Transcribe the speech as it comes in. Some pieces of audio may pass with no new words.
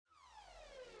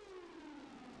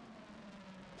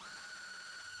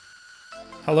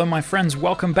Hello, my friends.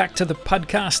 Welcome back to the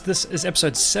podcast. This is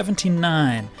episode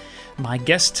 79. My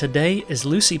guest today is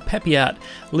Lucy Peppiatt.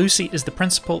 Lucy is the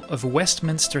principal of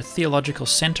Westminster Theological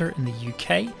Centre in the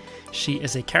UK. She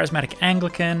is a charismatic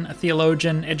Anglican, a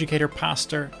theologian, educator,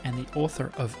 pastor, and the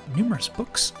author of numerous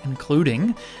books,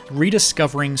 including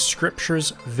Rediscovering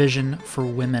Scripture's Vision for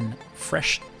Women,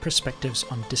 Fresh Perspectives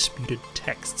on Disputed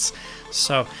Texts.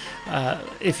 So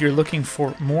if you're looking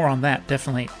for more on that,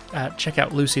 definitely check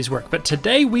out Lucy's work. But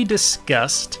today we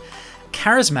discussed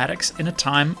charismatics in a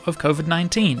time of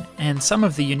COVID-19 and some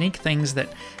of the unique things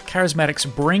that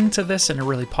charismatics bring to this in a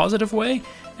really positive way,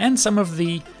 and some of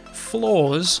the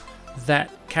flaws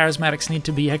that charismatics need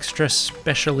to be extra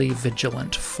specially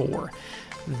vigilant for.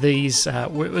 These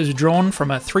it was drawn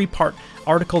from a 3-part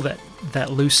article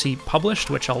that Lucy published,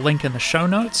 which I'll link in the show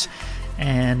notes.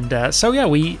 And so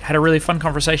we had a really fun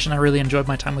conversation. I really enjoyed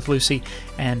my time with Lucy.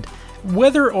 And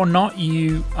whether or not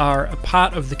you are a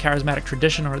part of the charismatic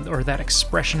tradition or that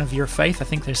expression of your faith, I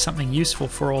think there's something useful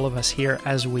for all of us here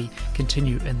as we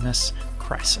continue in this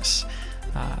crisis.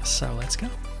 So let's go.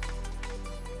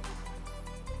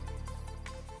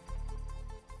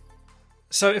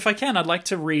 So if I can, I'd like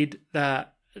to read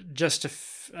just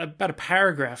about a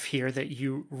paragraph here that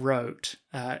you wrote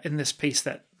in this piece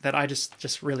that I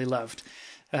just really loved.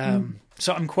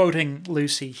 So I'm quoting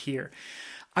Lucy here.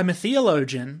 I'm a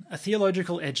theologian, a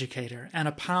theological educator, and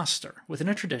a pastor within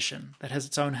a tradition that has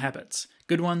its own habits,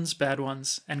 good ones, bad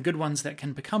ones, and good ones that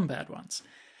can become bad ones.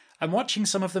 I'm watching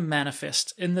some of them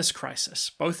manifest in this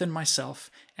crisis, both in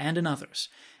myself and in others,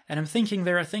 and I'm thinking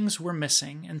there are things we're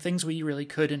missing and things we really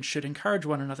could and should encourage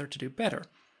one another to do better.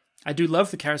 I do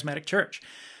love the charismatic church,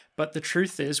 but the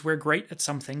truth is we're great at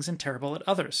some things and terrible at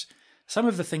others. Some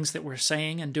of the things that we're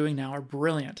saying and doing now are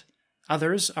brilliant.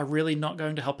 Others are really not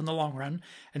going to help in the long run,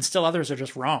 and still others are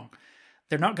just wrong.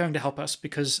 They're not going to help us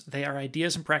because they are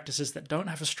ideas and practices that don't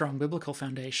have a strong biblical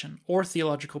foundation or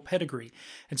theological pedigree,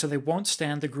 and so they won't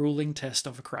stand the grueling test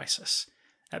of a crisis.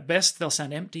 At best, they'll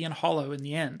sound empty and hollow in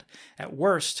the end. At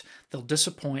worst, they'll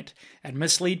disappoint and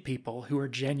mislead people who are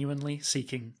genuinely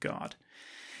seeking God.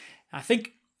 I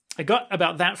think I got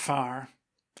about that far,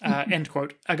 end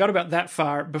quote. I got about that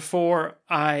far before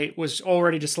I was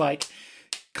already just like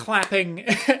clapping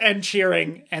and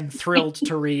cheering and thrilled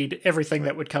to read everything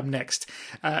that would come next.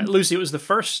 Lucy, it was the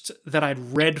first that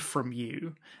I'd read from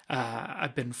you.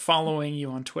 I've been following you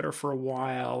on Twitter for a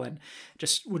while and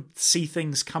just would see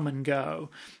things come and go.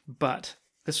 But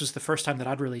this was the first time that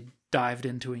I'd really dived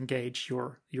in to engage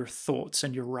your thoughts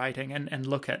and your writing and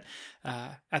look at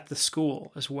the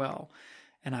school as well.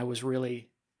 And I was really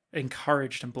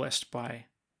encouraged and blessed by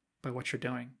what you're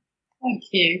doing. Thank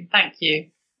you.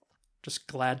 Just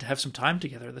glad to have some time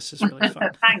together. This is really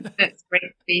fun. Thanks, it's great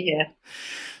to be here.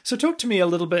 So talk to me a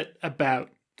little bit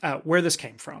about where this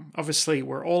came from. Obviously,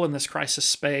 we're all in this crisis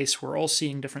space. We're all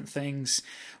seeing different things.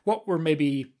 What were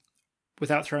maybe,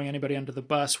 without throwing anybody under the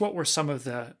bus, what were some of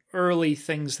the early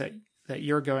things that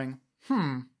you're going,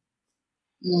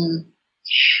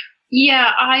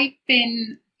 Yeah, I've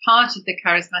been part of the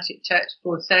charismatic church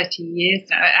for 30 years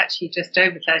now, actually just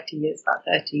over 30 years, about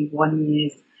 31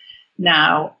 years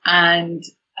now. And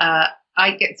I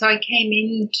came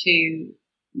into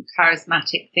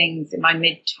charismatic things in my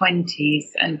mid-20s,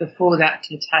 and before that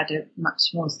had a much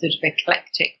more sort of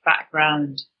eclectic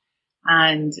background,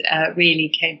 and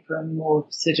really came from a more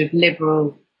sort of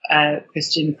liberal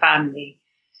Christian family,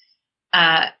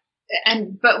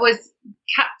 but was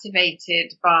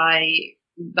captivated by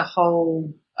the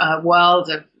whole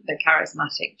world of the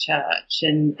charismatic church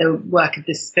and the work of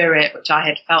the Spirit, which I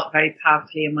had felt very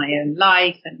powerfully in my own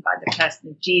life and by the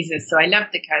person of Jesus. So I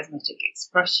loved the charismatic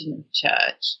expression of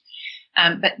church,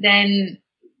 but then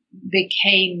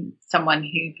became someone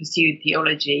who pursued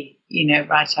theology,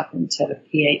 right up until a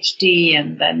PhD,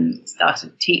 and then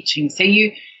started teaching. So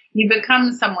you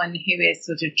become someone who is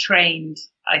sort of trained,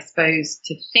 I suppose,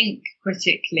 to think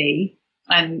critically.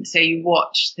 And so you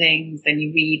watch things and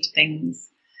you read things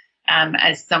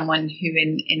as someone who,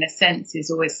 in a sense,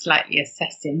 is always slightly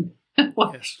assessing.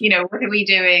 What are we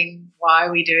doing? Why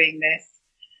are we doing this?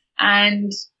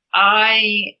 And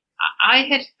I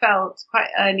had felt quite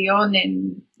early on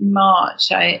in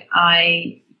March,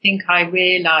 I think I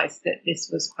realised that this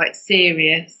was quite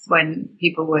serious when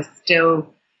people were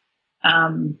still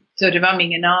sort of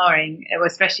umming and ahhing,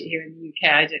 especially here in the UK.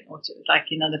 I don't know what it was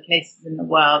like in other places in the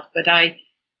world, but I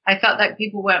felt like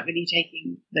people weren't really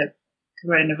taking the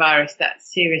coronavirus that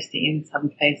seriously in some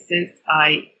places.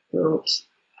 I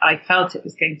felt it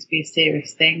was going to be a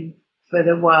serious thing for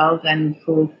the world and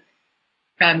for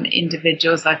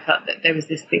individuals. I felt that there was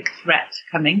this big threat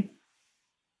coming.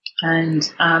 And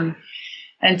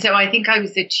And so I think I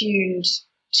was attuned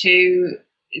to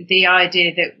the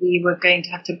idea that we were going to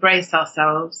have to brace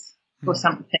ourselves for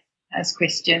something as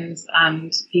Christians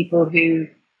and people who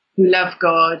love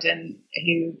God and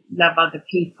who love other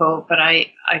people. But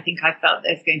I think I felt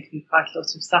there's going to be quite a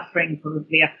lot of suffering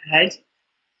probably up ahead.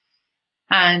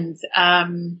 And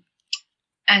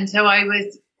so I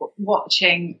was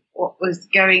watching what was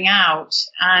going out,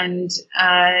 and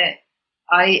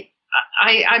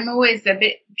I'm always a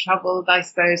bit troubled, I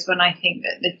suppose, when I think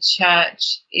that the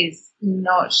church is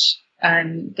not,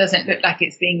 doesn't look like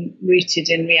it's being rooted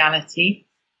in reality.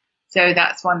 So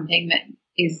that's one thing that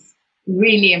is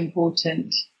really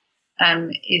important,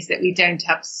 is that we don't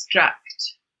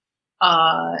abstract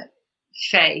our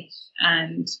faith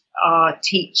and our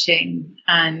teaching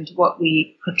and what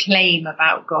we proclaim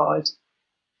about God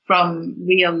from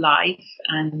real life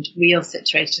and real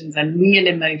situations and real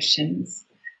emotions.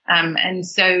 And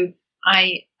so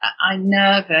I'm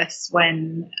nervous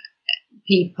when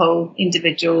people,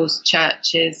 individuals,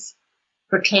 churches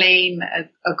proclaim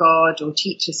a God or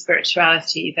teach a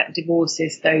spirituality that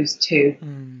divorces those two.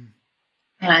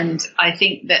 And I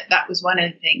think that was one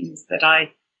of the things that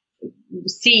I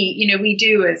see, we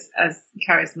do as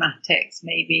charismatics,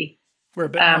 maybe. We're a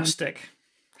bit gnostic.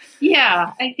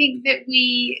 Yeah, I think that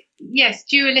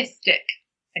dualistic,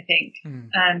 I think.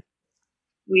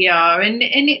 We are, and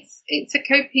it's a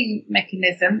coping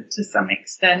mechanism to some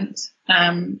extent,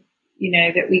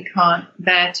 that we can't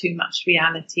bear too much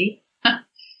reality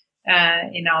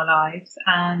in our lives,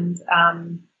 and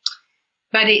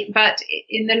but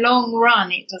in the long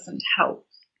run it doesn't help,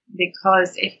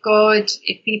 because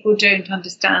if people don't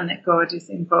understand that God is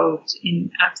involved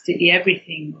in absolutely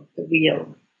everything of the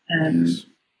real,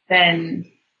 then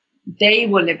they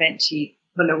will eventually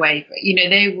pull away. But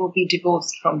they will be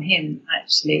divorced from him.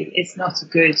 Actually, it's not a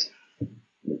good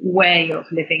way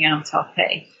of living out our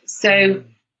faith. So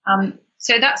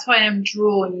that's why I'm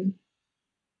drawn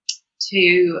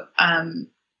to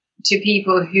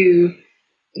people who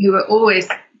are always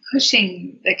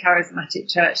pushing the charismatic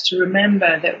church to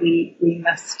remember that we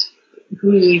must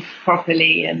grieve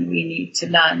properly, and we need to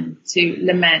learn to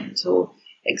lament or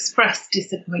express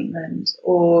disappointment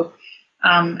or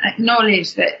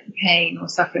acknowledge that pain or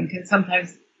suffering can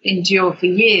sometimes endure for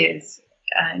years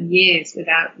and years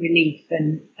without relief.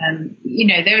 And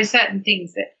there are certain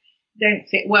things that don't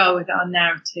fit well with our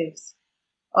narratives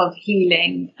of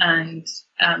healing and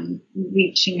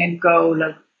reaching a goal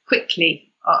of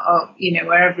quickly,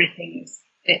 where everything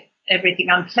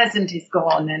unpleasant is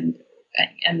gone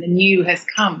and the new has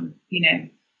come.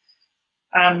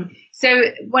 So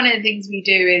one of the things we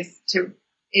do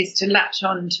is to latch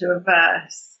on to a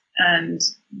verse and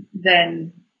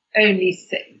then only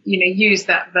use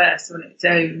that verse on its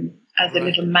own as a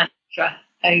little mantra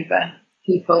over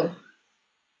people,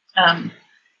 and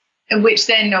which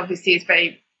then obviously is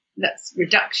that's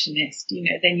reductionist.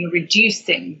 Then you're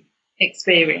reducing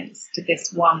experience to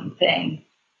this one thing,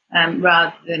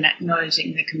 rather than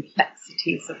acknowledging the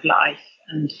complexities of life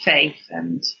and faith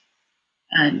and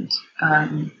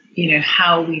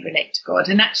how we relate to God.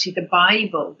 And actually the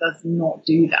Bible does not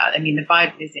do that. I mean, the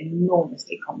Bible is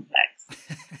enormously complex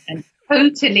and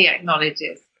totally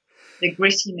acknowledges the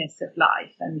grittiness of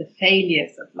life and the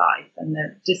failures of life and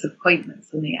the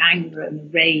disappointments and the anger and the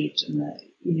rage and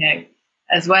the,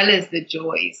 as well as the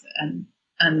joys and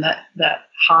the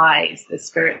highs, the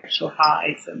spiritual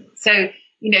highs. And so,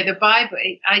 the Bible,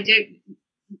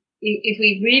 if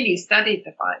we really studied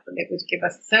the Bible, it would give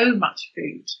us so much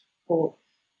food for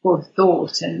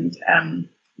thought and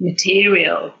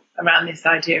material around this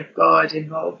idea of God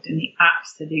involved in the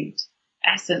absolute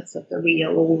essence of the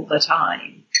real all the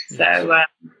time. Yes.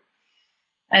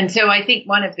 So I think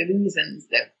one of the reasons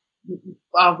that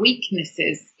our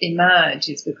weaknesses emerge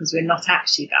is because we're not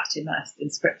actually that immersed in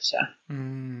Scripture.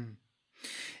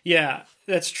 Yeah,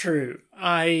 that's true.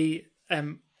 I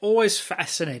am always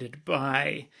fascinated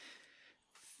by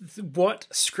what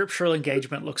scriptural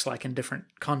engagement looks like in different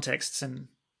contexts and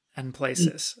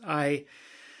places. I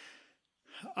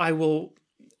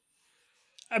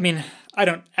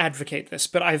don't advocate this,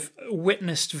 but I've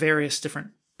witnessed various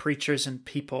different preachers and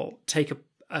people take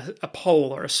a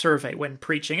poll or a survey when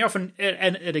preaching, often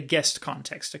at a guest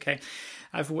context, okay?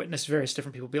 I've witnessed various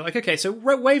different people be like, okay, so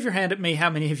wave your hand at me, how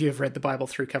many of you have read the Bible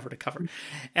through cover to cover?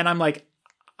 And I'm like,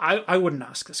 I wouldn't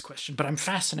ask this question, but I'm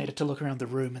fascinated to look around the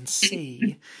room and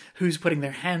see who's putting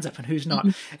their hands up and who's not.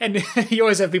 And you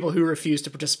always have people who refuse to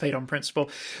participate on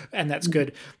principle, and that's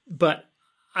good. But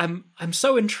I'm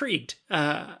so intrigued.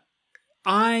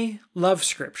 I love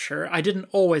Scripture. I didn't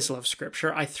always love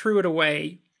Scripture. I threw it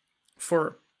away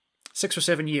for 6 or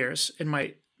 7 years in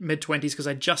my mid-20s because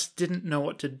I just didn't know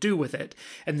what to do with it.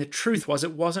 And the truth was,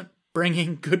 it wasn't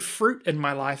bringing good fruit in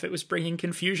my life. It was bringing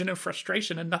confusion and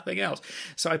frustration and nothing else.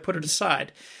 So I put it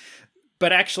aside.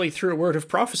 But actually, through a word of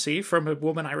prophecy from a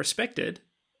woman I respected,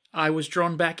 I was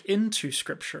drawn back into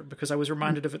Scripture because I was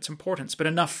reminded of its importance.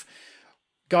 But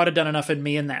God had done enough in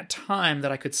me in that time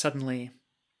that I could see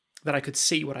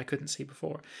what I couldn't see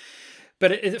before.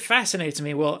 But it fascinates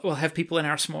me. We'll have people in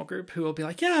our small group who will be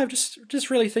like, yeah, I'm just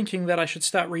really thinking that I should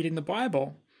start reading the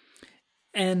Bible.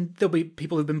 And there'll be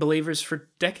people who've been believers for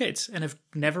decades and have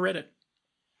never read it.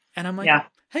 And I'm like,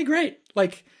 hey, great.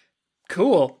 Like,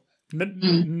 cool.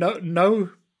 No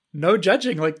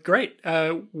judging. Like, great.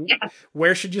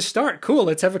 Where should you start? Cool.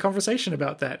 Let's have a conversation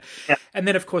about that. Yeah. And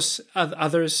then, of course,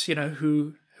 others,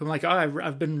 who I'm like,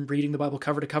 I've been reading the Bible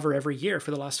cover to cover every year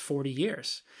for the last 40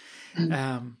 years.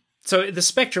 So the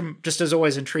spectrum just is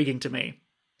always intriguing to me.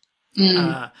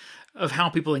 Of how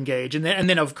people engage, and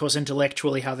then of course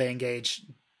intellectually how they engage.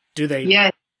 Do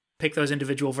they pick those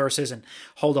individual verses and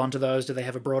hold on to those? Do they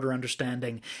have a broader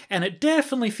understanding? And it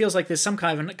definitely feels like there's some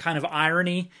kind of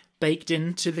irony baked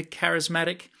into the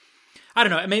charismatic. I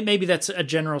don't know. Maybe that's a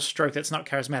general stroke. That's not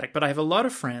charismatic, but I have a lot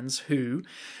of friends who,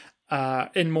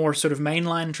 in more sort of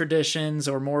mainline traditions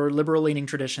or more liberal-leaning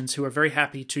traditions, who are very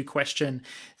happy to question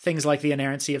things like the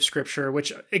inerrancy of Scripture,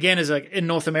 which, again, is like in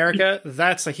North America,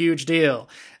 that's a huge deal.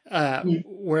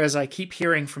 Whereas I keep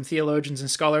hearing from theologians and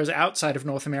scholars outside of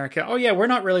North America, oh yeah, we're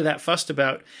not really that fussed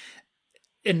about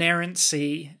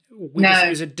inerrancy. We just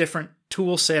use a different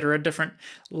tool set or a different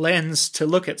lens to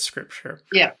look at Scripture.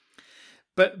 Yeah.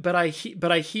 But I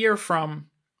hear from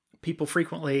people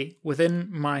frequently within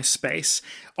my space,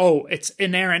 oh, it's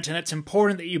inerrant and it's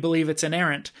important that you believe it's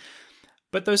inerrant.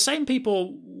 But those same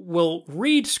people will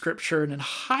read Scripture in a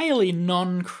highly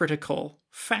non-critical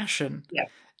fashion. Yeah.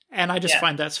 And I just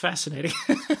find that's fascinating.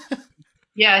 Because,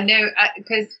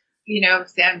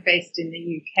 obviously I'm based in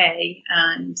the UK,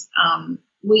 and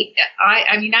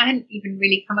I hadn't even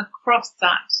really come across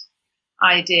that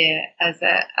idea as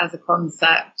a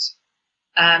concept.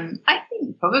 I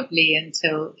think probably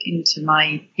until into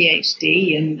my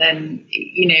PhD, and then,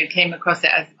 came across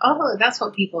it as, oh, that's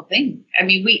what people think. I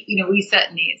mean, we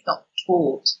certainly, it's not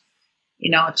taught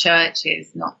in our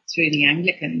churches, not through the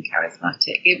Anglican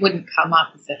charismatic. It wouldn't come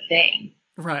up as a thing.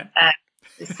 Right.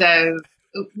 So,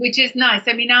 which is nice.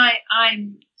 I mean,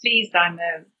 I'm pleased I'm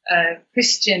a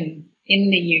Christian in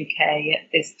the UK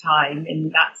at this time in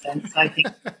that sense. I think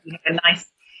we have a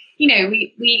nice,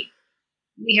 we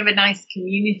have a nice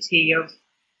community of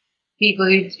people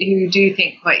who do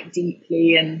think quite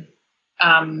deeply, and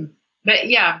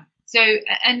so,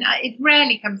 and it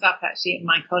rarely comes up actually at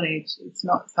my college. It's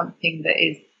not something that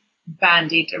is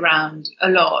bandied around a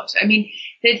lot. I mean,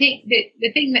 the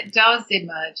thing that does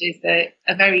emerge is a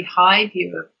very high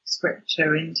view of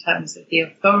Scripture in terms of the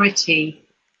authority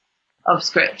of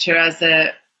Scripture as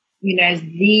as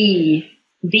the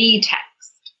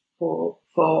text for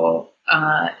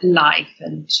life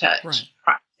and church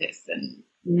practice and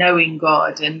knowing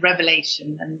God and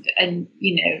revelation and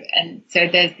so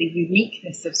there's the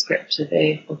uniqueness of Scripture,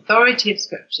 the authority of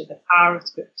Scripture, the power of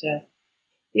Scripture,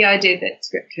 the idea that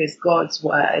Scripture is God's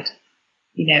word,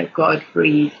 God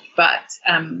breathed, but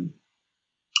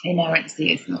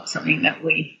inerrancy is not something that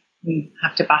we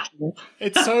have to battle with.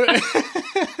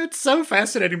 It's so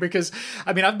fascinating because,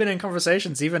 I mean, I've been in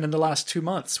conversations even in the last 2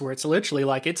 months where it's literally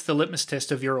like it's the litmus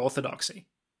test of your orthodoxy.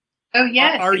 Oh,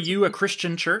 yes. Are you a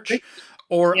Christian church,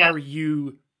 or are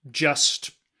you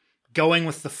just going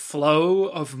with the flow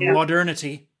of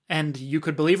modernity and you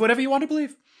could believe whatever you want to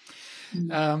believe?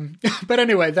 But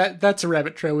anyway, that's a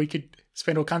rabbit trail we could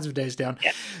spend all kinds of days down.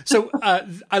 Yeah. So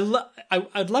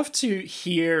I'd love to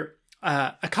hear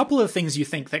a couple of things you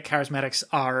think that charismatics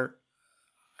are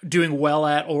doing well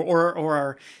at, or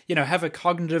are, have a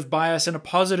cognitive bias in a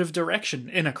positive direction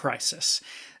in a crisis.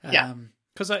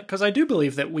 Because I do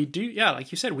believe that we do,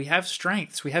 like you said, we have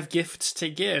strengths, we have gifts to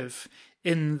give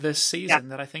in this season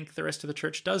that I think the rest of the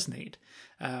church does need.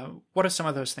 What are some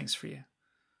of those things for you?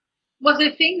 Well,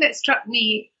 the thing that struck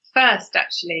me first,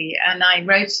 actually, and I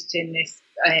wrote it in this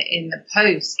in the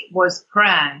post, was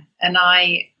prayer. And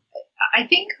I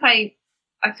think I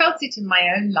felt it in my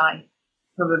own life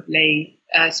probably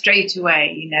straight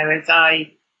away.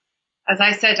 As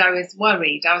I said, I was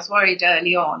worried. I was worried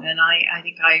early on, and I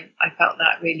think I felt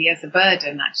that really as a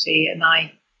burden, actually. And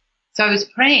so I was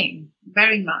praying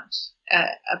very much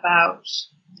about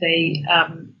the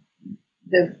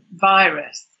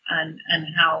virus and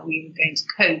how we were going to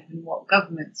cope and what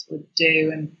governments would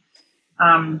do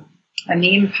and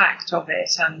the impact of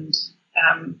it. And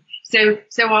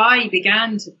so I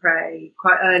began to pray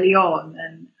quite early on,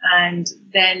 and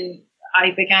then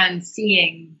I began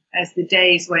seeing, as the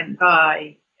days went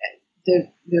by,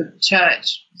 the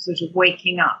church sort of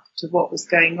waking up to what was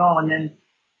going on,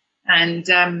 and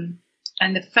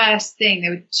the first thing,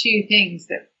 there were two things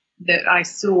that I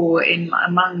saw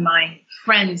among my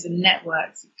friends and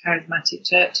networks of charismatic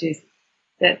churches,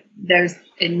 that there's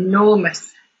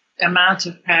enormous amount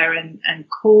of prayer and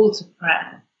call to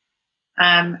prayer,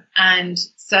 and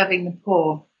serving the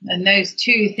poor. And those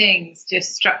two things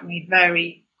just struck me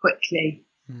very quickly,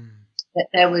 that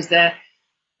there was a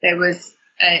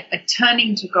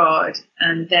turning to God,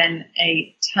 and then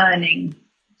a turning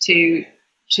to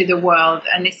the world,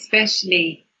 and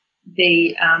especially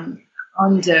the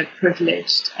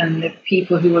underprivileged and the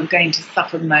people who were going to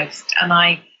suffer most. And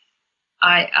I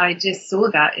just saw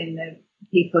that in the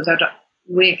people that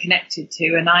we're connected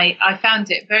to, and I found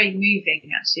it very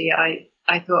moving, actually.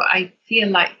 I thought, I feel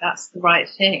like that's the right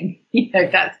thing.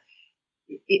 That's,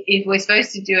 if we're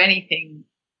supposed to do anything,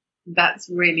 that's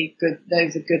really good.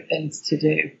 Those are good things to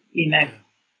do,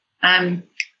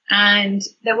 And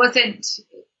there wasn't,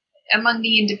 among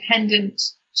the independent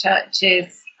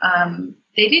churches,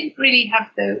 they didn't really have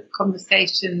the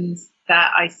conversations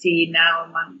that I see now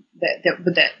among that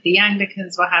the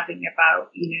Anglicans were having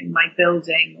about, my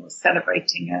building, or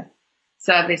celebrating a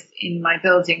service in my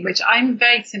building, which I'm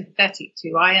very sympathetic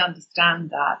to. I understand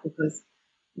that, because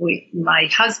my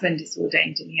husband is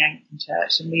ordained in the Anglican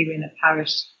Church, and we were in a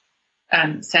parish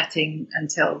setting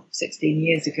until 16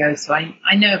 years ago, so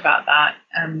I know about that.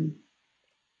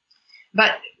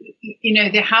 But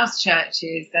the house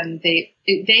churches, and they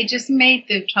just made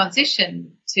the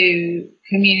transition to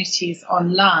communities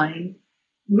online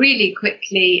really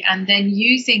quickly, and then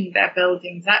using their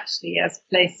buildings actually as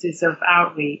places of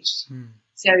outreach.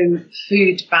 So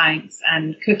food banks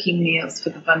and cooking meals for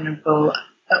the vulnerable,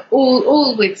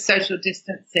 all with social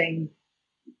distancing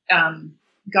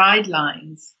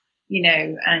guidelines,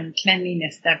 and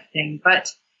cleanliness and everything. But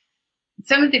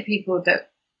some of the people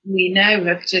that we know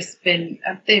have just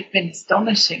they've been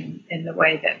astonishing in the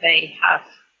way that they have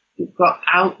got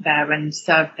out there and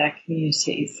served their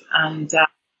communities. And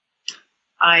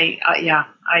I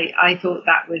thought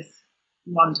that was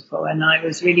wonderful, and I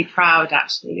was really proud,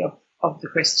 actually, of the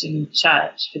Christian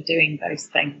church for doing those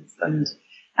things. And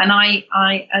I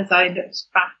as I looked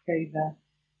back over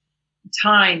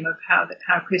time of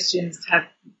how Christians have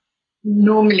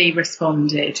normally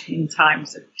responded in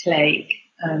times of plague,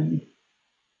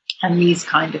 and these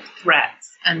kind of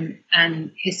threats,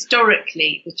 and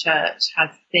historically the church has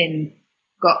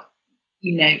got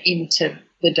into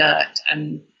the dirt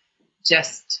and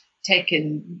just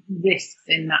taken risks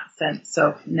in that sense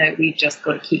of, no, we've just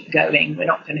got to keep going, we're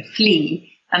not going to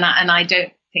flee. And I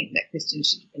don't think that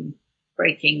Christians should have been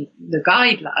breaking the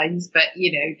guidelines, but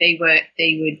they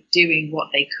were doing what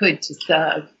they could to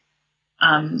serve,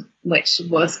 which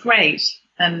was great.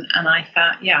 And I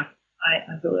thought,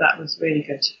 I thought that was really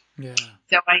good. Yeah.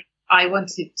 So I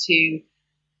wanted to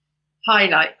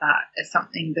highlight that as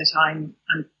something that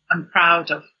I'm proud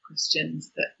of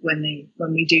Christians, that when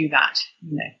we do that,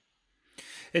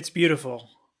 It's beautiful.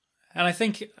 And I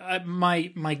think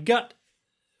my gut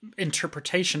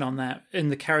interpretation on that in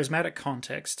the charismatic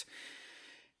context,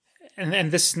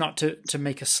 and this is not to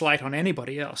make a slight on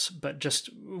anybody else, but just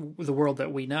the world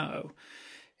that we know,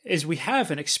 is we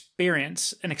have an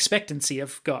expectancy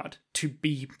of God to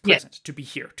be present, to be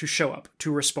here, to show up,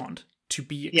 to respond, to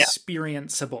be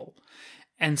experienceable.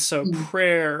 And so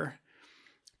prayer,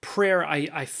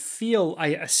 I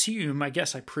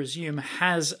presume,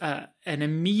 has an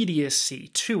immediacy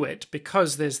to it,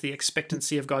 because there's the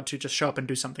expectancy of God to just show up and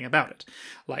do something about it.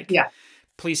 Like,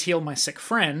 please heal my sick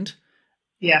friend.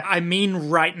 Yeah. I mean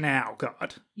right now,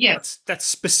 God. Yes. That's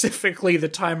specifically the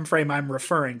time frame I'm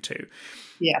referring to.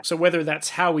 Yeah. So whether that's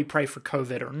how we pray for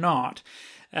COVID or not,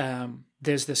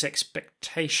 there's this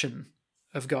expectation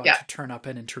of God to turn up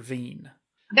and intervene.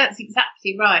 That's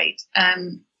exactly right.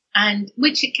 And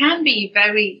which it can be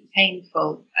very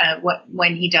painful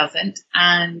when he doesn't,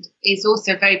 and is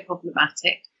also very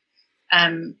problematic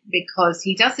because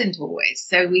he doesn't always.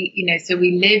 So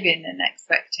we live in an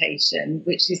expectation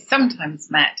which is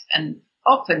sometimes met and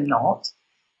often not,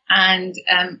 and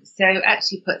so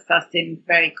actually puts us in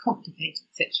very complicated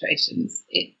situations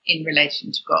in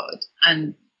relation to God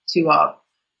and to our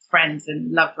friends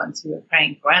and loved ones who are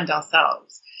praying for, and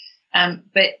ourselves.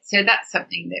 But so that's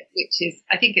something which is,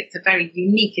 I think it's a very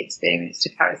unique experience to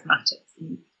charismatics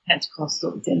and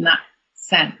Pentecostals, in that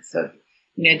sense of,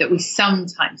 that we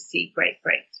sometimes see great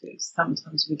breakthroughs,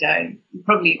 sometimes we don't.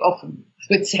 Probably often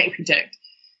I would say we don't.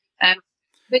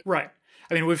 Right.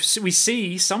 I mean, we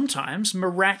see sometimes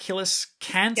miraculous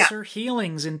cancer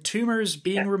healings and tumors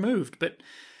being removed, but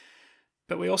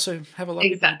we also have a lot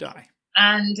of people who die.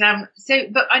 And I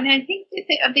think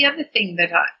the other thing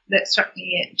that struck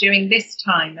me during this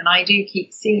time, and I do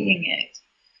keep seeing it,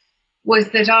 was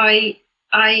that I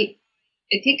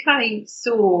think I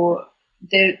saw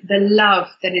the love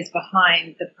that is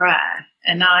behind the prayer,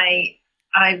 and I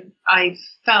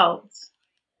felt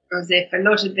as if a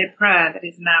lot of the prayer that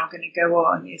is now going to go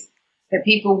on is that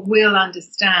people will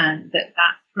understand that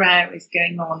prayer is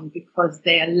going on because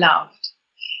they are loved.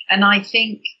 And I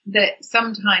think that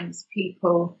sometimes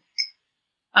people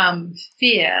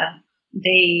fear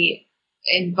the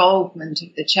involvement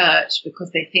of the church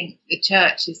because they think the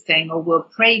church is saying, oh, we'll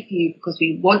pray for you because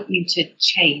we want you to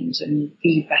change and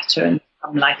be better and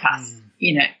become like us,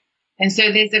 you know. And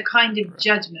so there's a kind of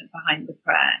judgment behind the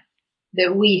prayer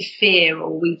that we fear,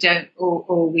 or we don't,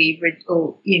 or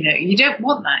you know, you don't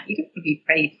want that. You don't want to be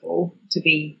prayed for to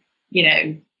be, you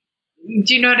know,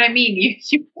 do you know what I mean?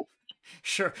 You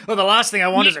Sure. Well, the last thing I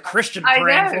want is a Christian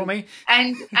praying for me.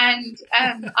 And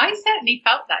I certainly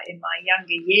felt that in my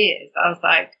younger years. I was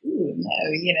like, ooh,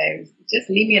 no, you know, just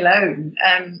leave me alone.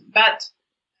 But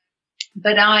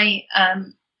I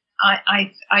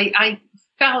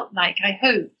felt like, I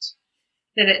hoped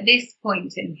that at this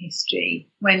point in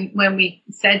history, when we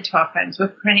said to our friends, we're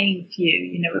praying for you,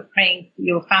 you know, we're praying for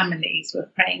your families, we're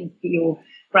praying for your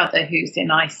brother who's in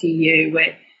ICU,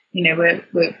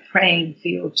 we're praying for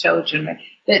your children,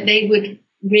 that they would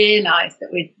realize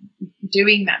that we're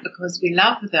doing that because we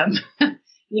love them.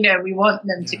 You know, we want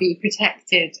them to be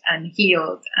protected and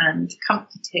healed and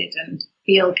comforted and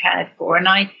feel cared for. And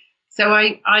I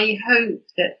hope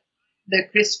that the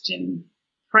Christian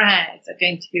prayers are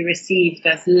going to be received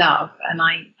as love. And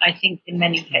I think in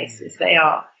many cases they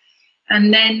are.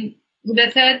 And then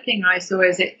the third thing I saw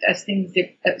as things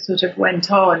sort of went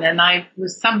on, and I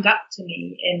was summed up to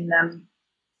me in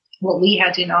what we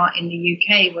had in the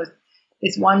UK was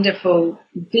this wonderful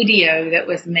video that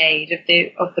was made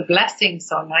of the blessing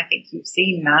song. I think you've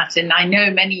seen that, and I know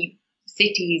many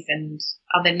cities and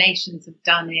other nations have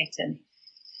done it, and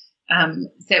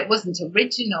so it wasn't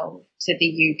original to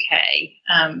the UK,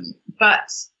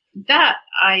 but that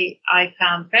I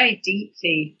found very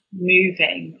deeply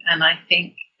moving, and I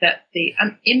think that the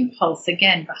impulse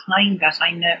again behind that,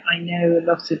 I know a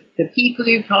lot of the people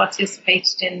who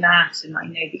participated in that, and I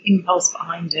know the impulse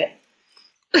behind it,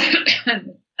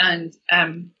 and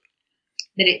that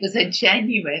it was a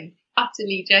genuine,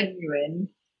 utterly genuine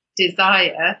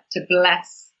desire to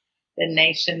bless the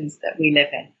nations that we live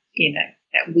in, you know,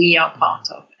 that we are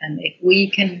part of. And if we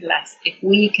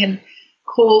can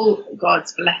call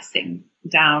God's blessing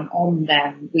down on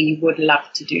them, we would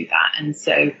love to do that. And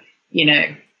so, you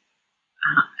know,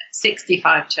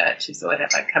 65 churches or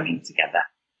whatever coming together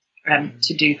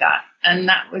to do that. And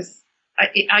that was,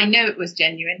 I know it was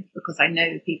genuine because I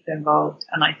know the people involved,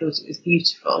 and I thought it was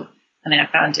beautiful, and I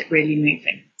found it really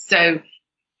moving. So,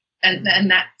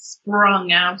 and that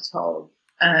sprung out of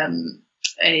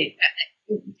a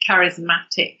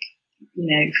charismatic, you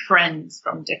know, friends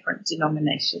from different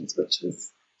denominations, which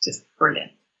was just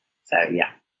brilliant. So,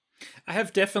 yeah. I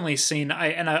have definitely seen,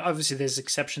 obviously there's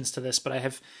exceptions to this, but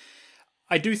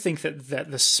I do think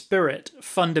that the Spirit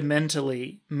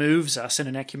fundamentally moves us in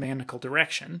an ecumenical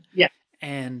direction. Yeah.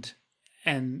 And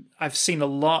I've seen a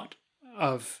lot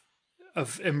of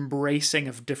embracing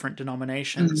of different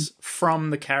denominations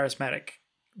from the charismatic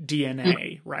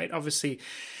DNA, right? Obviously,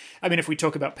 I mean, if we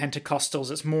talk about Pentecostals,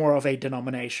 it's more of a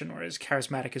denomination, whereas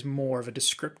charismatic is more of a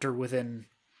descriptor within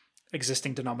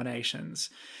existing denominations.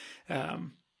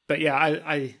 But yeah,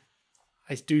 I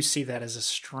do see that as a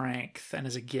strength and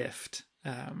as a gift,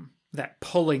 that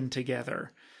pulling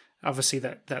together. Obviously,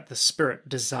 that the Spirit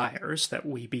desires that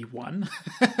we be one.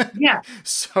 Yeah.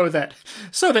 so that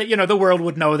you know the world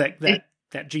would know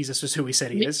that Jesus is who he said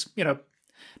he is. You know,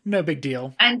 no big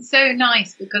deal. And so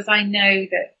nice, because I know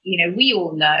that, you know, we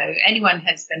all know, anyone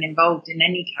who's been involved in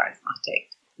any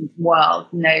charismatic world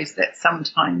knows that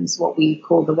sometimes what we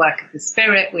call the work of the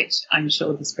Spirit, which I'm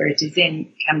sure the Spirit is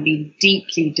in, can be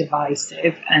deeply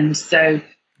divisive. And so,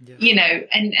 you know,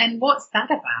 and what's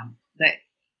that about?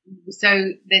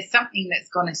 So there's something that's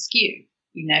gone askew,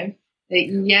 you know,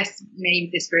 that yes, maybe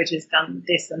the Spirit has done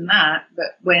this and that,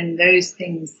 but when those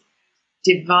things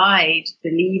divide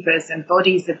believers and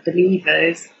bodies of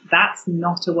believers, that's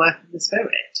not a work of the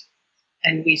Spirit.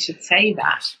 And we should say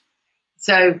that.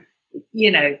 So,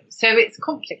 you know, so it's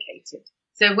complicated.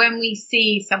 So when we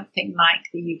see something like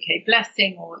the UK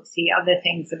blessing, or see other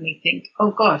things, and we think,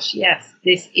 oh gosh, yes,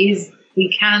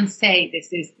 we can say this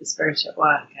is the Spirit at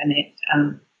work,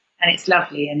 and and it's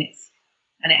lovely, and it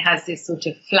has this sort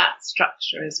of flat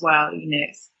structure as well. You know,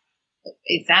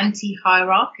 it's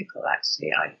anti-hierarchical,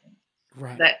 actually. I think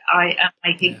right. that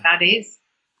I think that is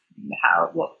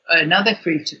what another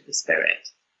fruit of the Spirit.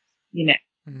 You know,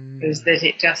 is that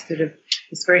it just sort of,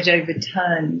 the Spirit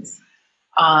overturns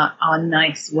our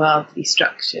nice worldly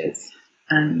structures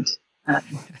and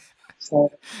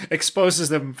so exposes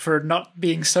them for not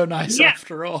being so nice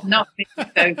after all. Not being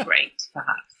so great,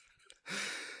 perhaps.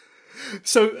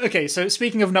 So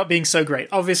speaking of not being so great,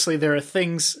 obviously there are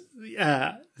things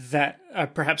that are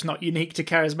perhaps not unique to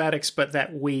charismatics, but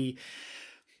that we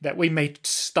may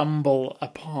stumble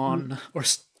upon or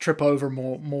trip over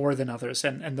more than others.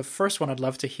 And the first one I'd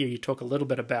love to hear you talk a little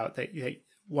bit about, that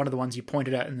one of the ones you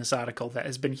pointed out in this article that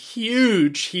has been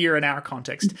huge here in our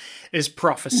context is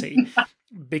prophecy.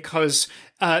 Because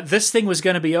this thing was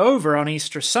going to be over on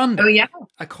Easter Sunday,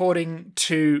 according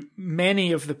to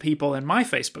many of the people in my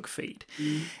Facebook feed.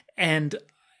 And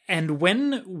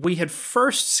when we had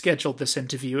first scheduled this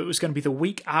interview, it was going to be the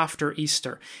week after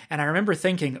Easter. And I remember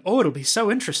thinking, it'll be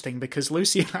so interesting because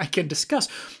Lucy and I can discuss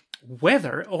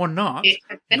whether or not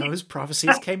those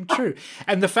prophecies came true.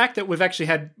 And the fact that we've actually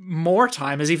had more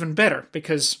time is even better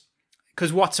because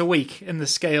what's a week in the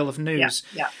scale of news?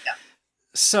 Yeah.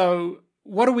 So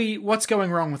what's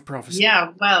going wrong with prophecy?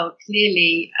 Yeah, well,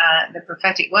 clearly the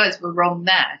prophetic words were wrong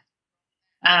there.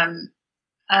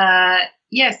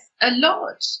 Yes, a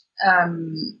lot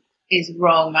is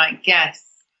wrong, I guess,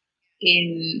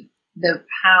 in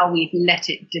how we've let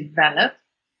it develop.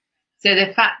 So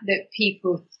the fact that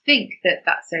people think that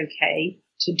that's okay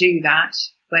to do that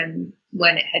when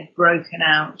it had broken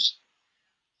out,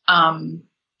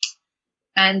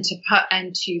 and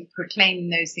to proclaim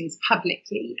those things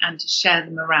publicly and to share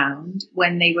them around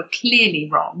when they were clearly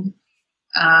wrong,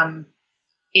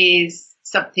 is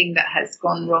something that has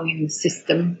gone wrong in the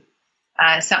system,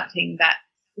 something that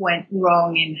went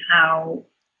wrong in how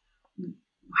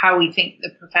we think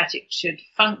the prophetic should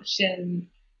function,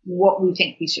 what we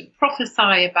think we should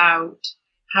prophesy about,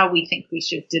 how we think we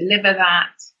should deliver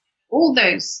that. All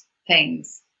those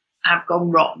things have gone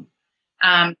wrong.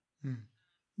 And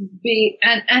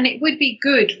it would be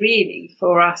good, really,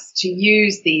 for us to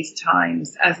use these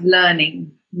times as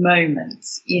learning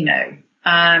moments, you know,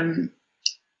 and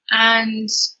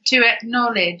to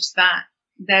acknowledge that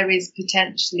there is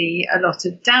potentially a lot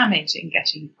of damage in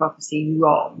getting prophecy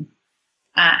wrong,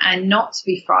 and not to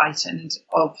be frightened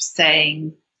of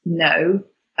saying, no,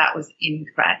 that was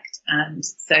incorrect, and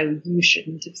so you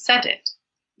shouldn't have said it.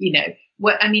 You know,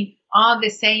 are the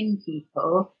same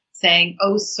people saying,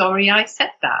 oh, sorry, I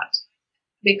said that?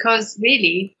 Because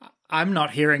really, I'm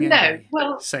not hearing anybody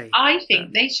say. I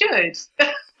think they should.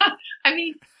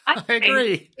 I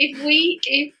agree. If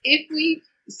we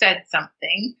said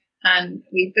something and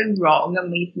we've been wrong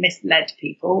and we've misled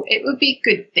people, it would be a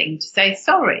good thing to say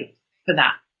sorry for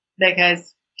that,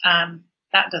 because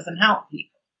that doesn't help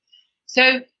people.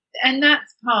 So, and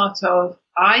that's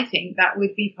I think that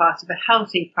would be part of a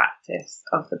healthy practice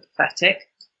of the prophetic.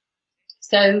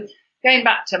 So going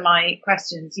back to my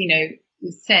questions, you know,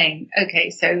 saying, okay,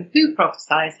 so who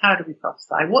prophesies? How do we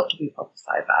prophesy? What do we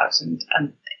prophesy about?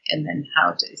 And then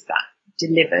how is that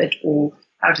delivered, or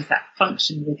how does that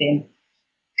function within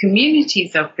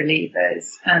communities of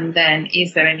believers? And then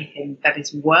is there anything that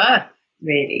is worth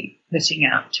really putting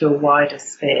out to a wider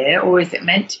sphere, or is it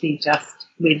meant to be just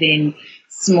within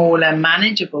smaller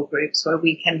manageable groups where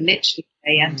we can literally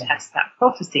say and test that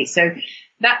prophecy? So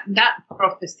that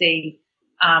prophecy,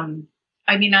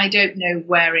 I don't know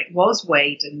where it was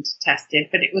weighed and tested,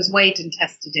 but it was weighed and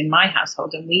tested in my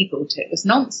household, and we thought it was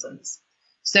nonsense.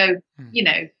 So, you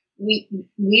know,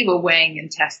 we were weighing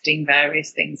and testing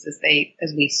various things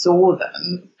as we saw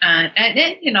them. And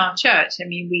then in our church,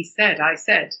 I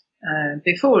said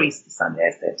before Easter Sunday,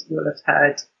 I said, you'll have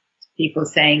heard people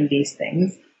saying these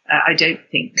things. I don't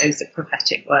think those are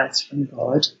prophetic words from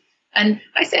God. And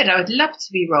I said, I would love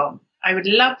to be wrong. I would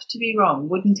love to be wrong.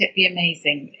 Wouldn't it be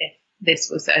amazing if this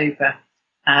was over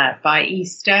by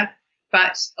Easter?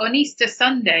 But on Easter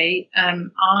Sunday,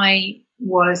 I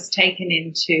was taken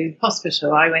into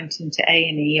hospital. I went into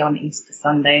A&E on Easter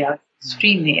Sunday. I was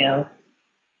extremely ill,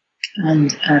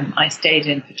 and I stayed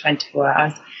in for 24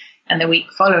 hours. And the week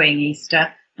following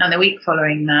Easter, and the week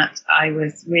following that, I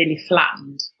was really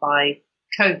flattened by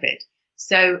COVID.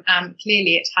 So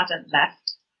clearly it hadn't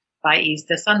left by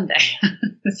Easter Sunday.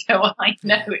 So I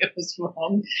know it was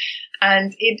wrong,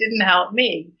 and it didn't help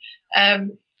me.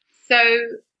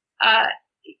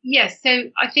 Yes, so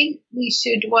I think we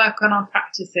should work on our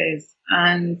practices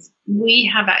And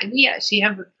we actually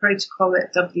have a protocol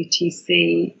at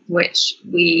WTC, which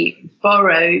we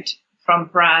borrowed from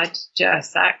Brad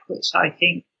Jersak, which I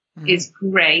think is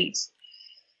great.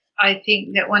 I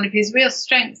think that one of his real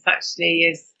strengths actually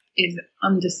is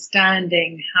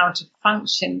understanding how to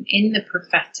function in the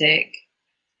prophetic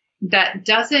that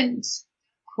doesn't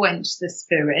quench the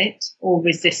spirit or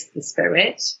resist the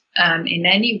spirit in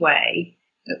any way,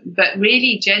 but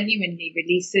really genuinely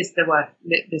releases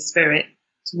the Spirit's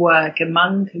work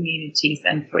among communities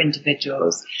and for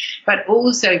individuals, but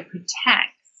also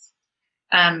protects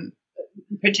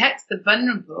the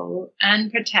vulnerable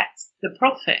and protects the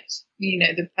prophet,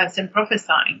 the person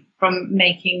prophesying, from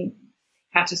making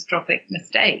catastrophic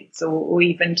mistakes or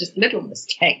even just little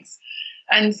mistakes.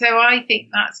 And so I think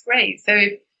that's great. So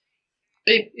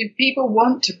if people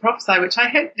want to prophesy, which I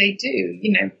hope they do,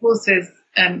 Paul says,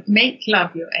 make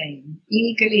love your aim,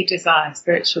 eagerly desire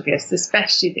spiritual gifts,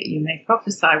 especially that you may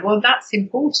prophesy. Well, that's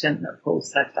important that Paul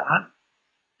said that.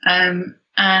 And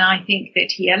I think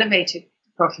that he elevated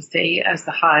prophecy as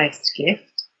the highest gift.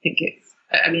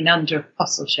 Under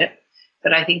apostleship,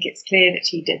 but I think it's clear that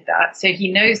he did that. So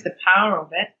he knows the power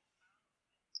of it.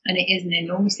 And it is an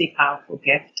enormously powerful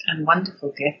gift and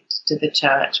wonderful gift to the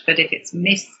church. But if it's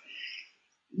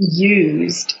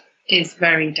misused, is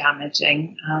very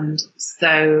damaging. And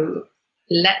so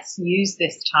let's use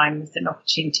this time as an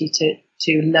opportunity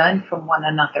to learn from one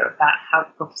another about how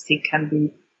prophecy can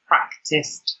be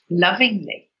practiced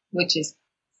lovingly, which is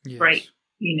great,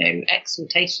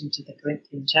 exhortation to the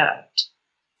Corinthian church.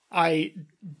 I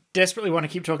desperately want to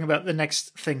keep talking about the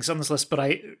next things on this list, but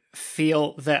I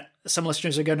feel that some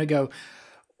listeners are going to go,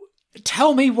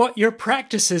 tell me what your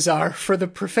practices are for the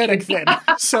prophetic then.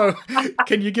 So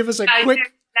can you give us a quick...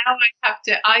 Now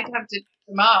I'd have to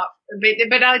come up,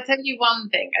 but I'll tell you one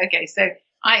thing. Okay, so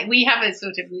we have a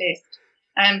sort of list,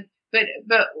 but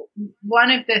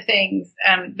one of the things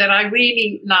that I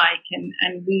really like, and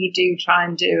we do try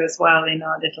and do as well in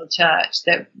our little church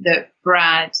that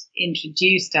Brad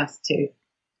introduced us to,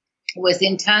 was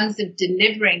in terms of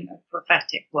delivering a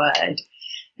prophetic word.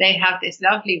 They have this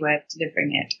lovely way of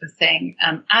delivering it, of saying,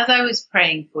 as I was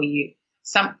praying for you,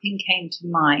 something came to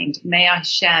mind. May I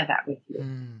share that with you?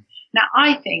 Now,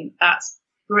 I think that's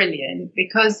brilliant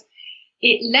because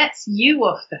it lets you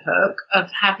off the hook of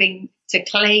having to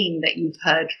claim that you've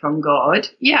heard from God.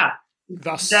 Yeah.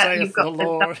 Thus saith the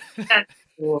Lord.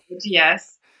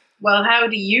 Yes. Well, how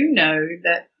do you know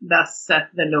that thus saith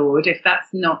the Lord if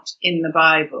that's not in the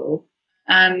Bible?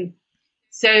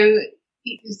 So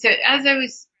as I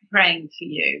was praying for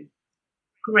you,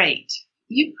 great.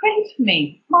 You prayed for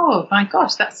me. Oh my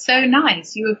gosh, that's so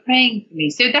nice. You were praying for me.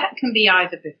 So that can be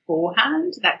either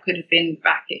beforehand, that could have been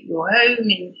back at your home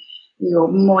in your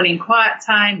morning quiet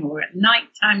time, or at night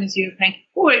time as you were praying,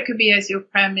 or it could be as you're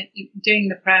doing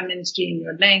the prayer ministry and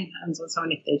you're laying hands on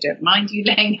someone if they don't mind you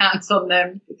laying hands on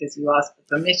them because you ask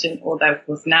for permission, although of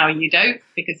course now you don't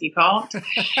because you can't.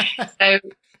 So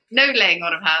no laying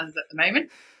on of hands at the moment.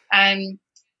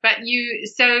 But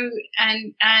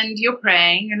and you're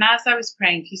praying, and as I was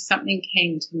praying for you, something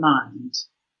came to mind.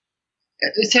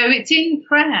 So it's in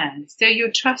prayer. So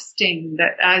you're trusting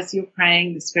that as you're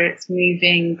praying, the Spirit's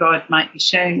moving, God might be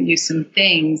showing you some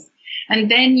things. And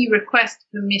then you request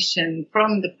permission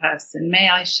from the person. May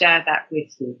I share that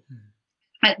with you?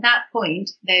 At that point,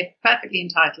 they're perfectly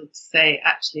entitled to say,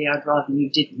 actually, I'd rather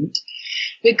you didn't.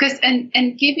 Because, and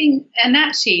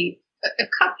actually, a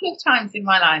couple of times in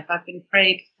my life, I've been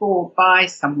prayed for by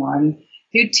someone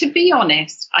who, to be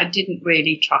honest, I didn't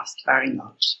really trust very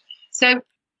much. So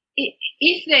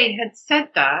if they had said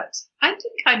that, I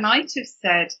think I might have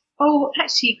said, oh,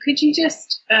 actually, could you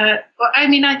just, I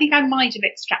think I might have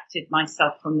extracted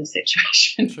myself from the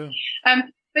situation. Sure.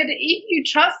 But if you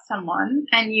trust someone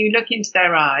and you look into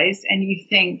their eyes and you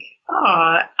think,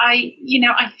 I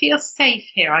feel safe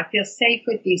here. I feel safe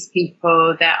with these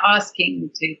people. They're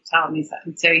asking to tell me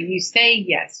something. So you say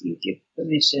yes, you give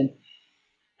permission.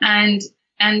 And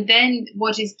then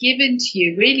what is given to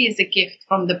you really is a gift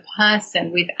from the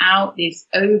person without this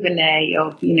overlay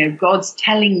of, God's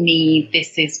telling me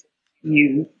this is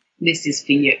you, this is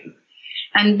for you.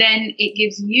 And then it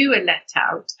gives you a let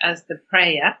out as the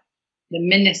prayer, the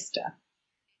minister.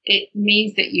 It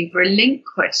means that you've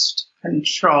relinquished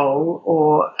control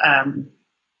or,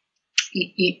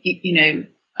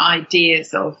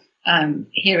 ideas of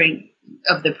hearing,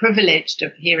 of the privileged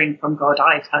of hearing from God.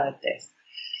 I've heard this.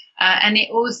 And it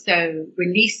also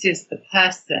releases the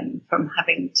person from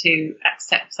having to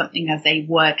accept something as a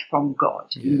word from God.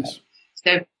 Yes.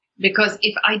 So, because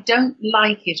if I don't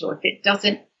like it, or if it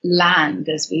doesn't land,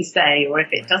 as we say, or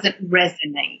if it doesn't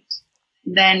resonate,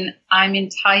 then I'm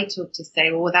entitled to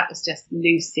say, oh, that was just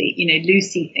Lucy.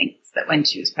 Lucy thinks that when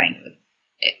she was praying, it was.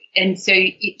 And so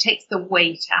it takes the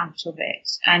weight out of it,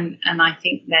 and I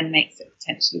think then makes it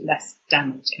potentially less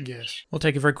damaging. Yes. We'll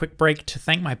take a very quick break to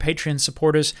thank my Patreon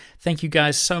supporters. Thank you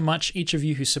guys so much, each of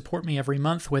you who support me every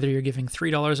month, whether you're giving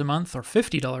 $3 a month or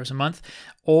 $50 a month.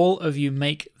 All of you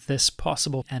make this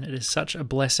possible, and it is such a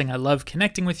blessing. I love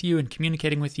connecting with you and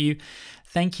communicating with you.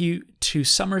 Thank you to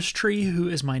Summer's Tree, who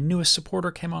is my newest supporter,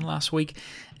 came on last week.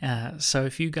 So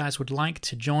if you guys would like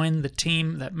to join the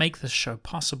team that make this show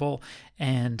possible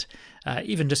and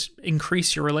even just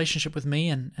increase your relationship with me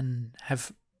and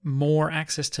have more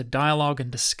access to dialogue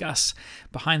and discuss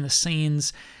behind the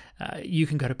scenes, you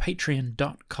can go to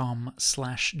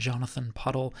patreon.com/Jonathan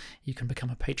Puddle. You can become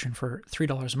a patron for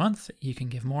 $3 a month. You can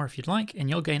give more if you'd like,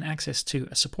 and you'll gain access to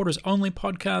a supporters-only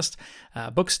podcast,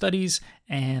 book studies,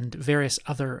 and various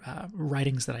other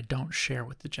writings that I don't share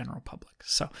with the general public.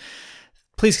 So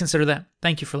please consider that.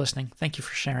 Thank you for listening. Thank you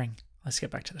for sharing. Let's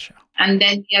get back to the show. And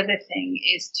then the other thing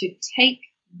is to take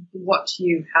what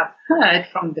you have heard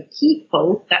from the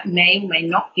people that may or may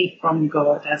not be from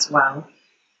God as well,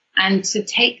 and to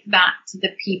take that to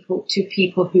people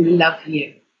who love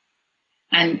you.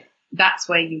 And that's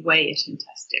where you weigh it and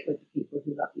test it with the people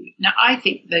who love you. Now, I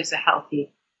think those are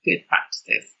healthy, good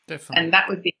practices. Definitely. And that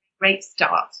would be a great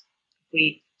start if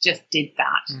we just did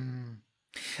that.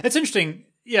 It's interesting.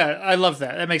 Yeah, I love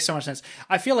that. That makes so much sense.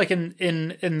 I feel like in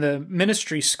the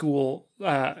ministry school,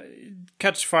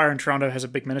 Catch Fire in Toronto has a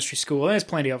big ministry school. There's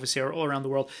plenty, obviously, all around the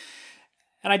world.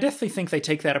 And I definitely think they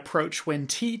take that approach when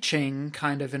teaching,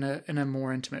 kind of in a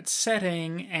more intimate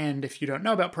setting. And if you don't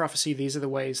know about prophecy, these are the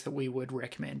ways that we would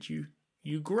recommend you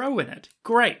grow in it.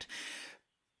 Great.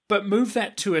 But move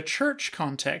that to a church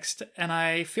context, and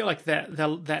I feel like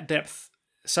that depth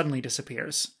suddenly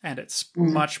disappears, and it's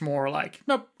much more like,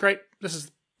 nope, great, this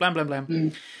is blam, blam,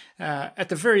 blam. At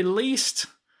the very least,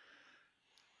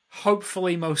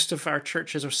 hopefully most of our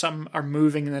churches or some are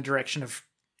moving in the direction of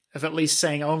at least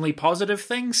saying only positive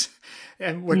things.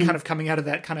 And we're kind of coming out of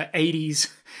that kind of 80s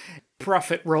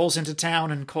prophet rolls into town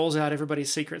and calls out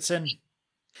everybody's secret sin.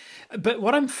 But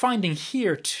what I'm finding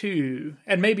here too,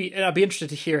 and I'll be interested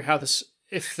to hear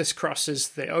if this crosses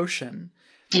the ocean,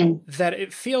 that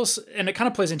it feels, and it kind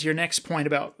of plays into your next point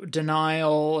about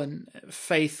denial and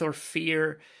faith or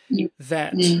fear,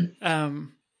 that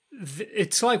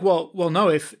it's like, well, no,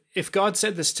 if God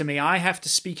said this to me, I have to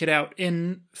speak it out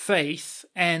in faith,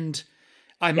 and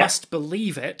I must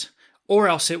believe it, or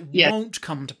else it won't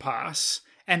come to pass,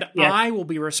 and I will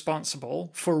be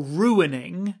responsible for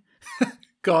ruining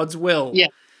God's will. Yeah.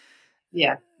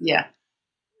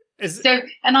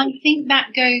 And I think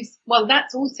that goes, well,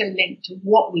 that's also linked to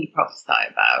what we prophesy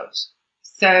about.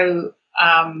 So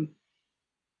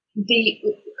the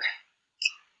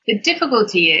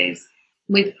difficulty is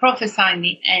with prophesying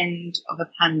the end of a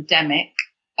pandemic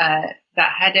that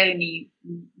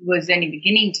was only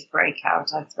beginning to break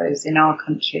out, I suppose, in our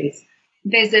countries.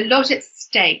 There's a lot at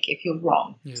stake if you're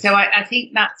wrong. Yes. So I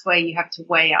think that's where you have to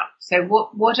weigh up. So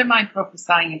what am I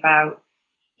prophesying about?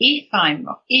 If I'm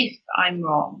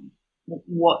wrong,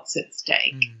 what's at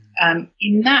stake?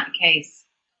 In that case,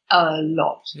 a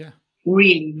lot. Yeah.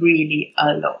 Really, really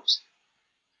a lot.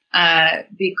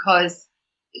 Because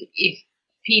if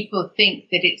people think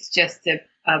that it's just a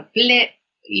blip,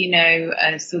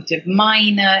 a sort of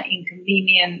minor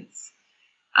inconvenience,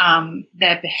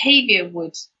 their behavior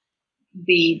would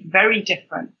be very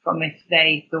different from if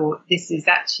they thought this is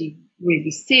actually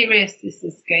really serious, this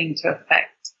is going to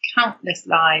affect countless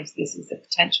lives, this is a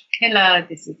potential killer,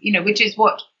 this is, which is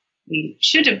what we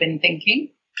should have been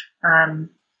thinking. Then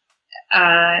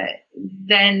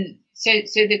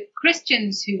the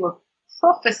Christians who were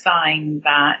prophesying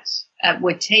that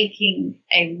were taking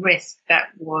a risk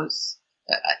that was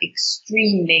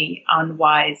extremely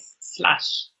unwise /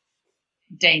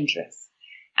 dangerous.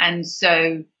 And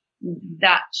so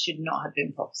that should not have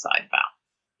been prophesied about,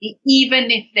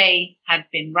 even if they had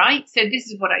been right. So this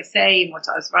is what I say and what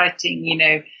I was writing,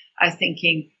 I was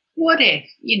thinking, what if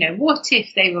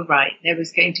they were right? There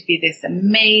was going to be this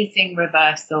amazing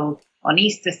reversal on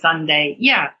Easter Sunday.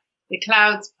 Yeah, the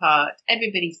clouds part,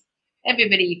 everybody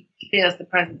feels the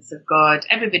presence of God,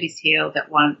 everybody's healed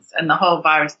at once, and the whole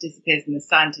virus disappears, and the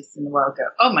scientists in the world go,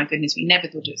 oh my goodness, we never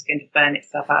thought it was going to burn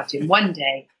itself out in one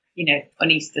day, on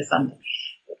Easter Sunday.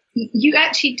 You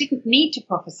actually didn't need to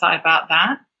prophesy about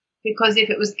that, because if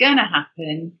it was going to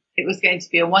happen, it was going to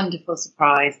be a wonderful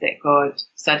surprise that God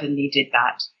suddenly did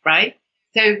that, right?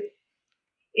 So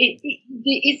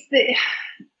it's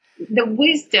the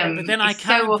wisdom. But then I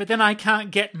can't. But then I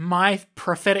can't get my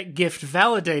prophetic gift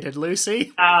validated,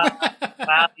 Lucy. Well,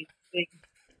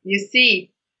 you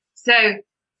see. So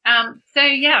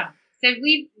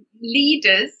we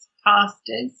leaders,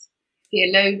 pastors,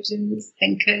 theologians,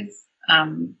 thinkers.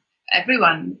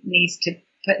 Everyone needs to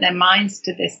put their minds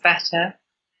to this better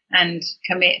and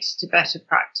commit to better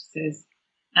practices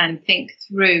and think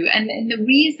through. And the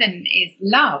reason is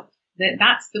love.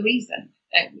 That's the reason.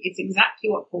 It's exactly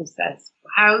what Paul says.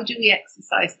 How do we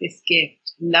exercise this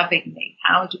gift lovingly?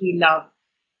 How do we love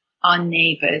our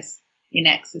neighbours in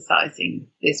exercising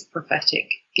this prophetic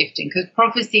gifting? Because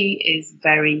prophecy is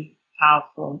very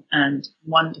powerful and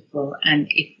wonderful. And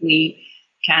if we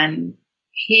can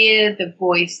hear the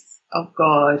voice of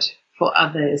God for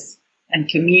others and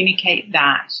communicate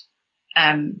that,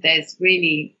 there's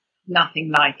really nothing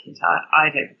like it, I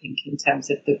don't think, in terms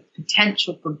of the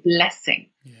potential for blessing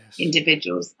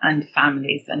individuals and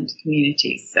families and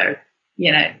communities. So,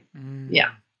 yeah.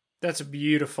 That's a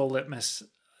beautiful litmus.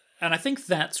 And I think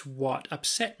that's what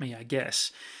upset me, I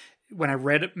guess, when I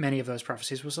read many of those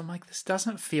prophecies, was I'm like, this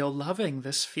doesn't feel loving.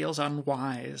 This feels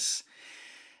unwise.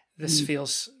 This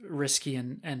feels risky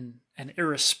and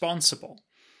irresponsible.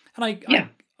 And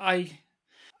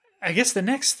I guess the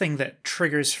next thing that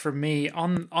triggers for me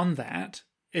on that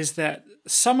is that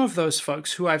some of those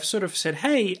folks who I've sort of said,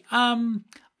 hey,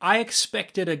 I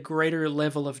expected a greater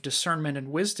level of discernment and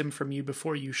wisdom from you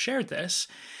before you shared this.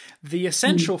 The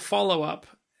essential follow-up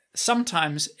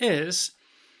sometimes is,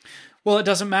 well, it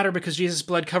doesn't matter because Jesus'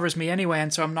 blood covers me anyway,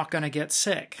 and so I'm not going to get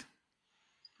sick.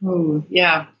 Oh,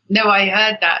 yeah. No, I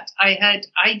heard that. I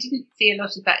didn't see a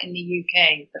lot of that in the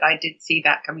UK, but I did see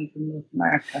that coming from North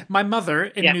America. My mother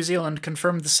in New Zealand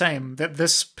confirmed the same, that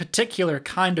this particular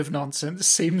kind of nonsense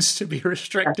seems to be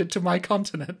restricted to my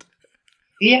continent.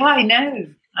 Yeah, I know.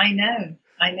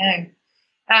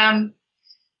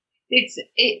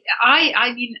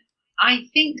 I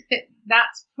think that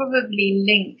that's probably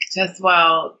linked as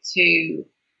well to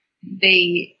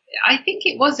I think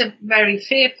it was a very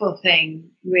fearful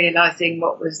thing, realizing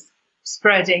what was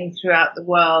spreading throughout the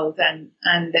world and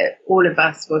that all of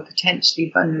us were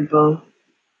potentially vulnerable.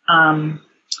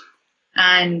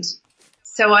 And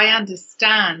so I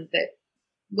understand that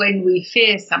when we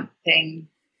fear something,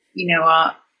 we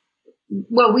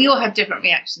all have different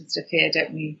reactions to fear,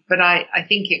 don't we? But I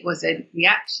think it was a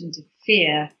reaction to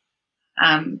fear,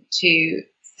 to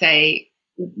say,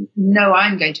 no,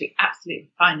 I'm going to be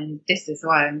absolutely fine, and this is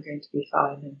why I'm going to be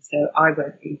fine, and so I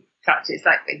won't be touched. It's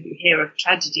like when you hear of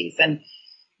tragedies, and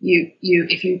if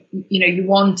you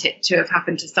want it to have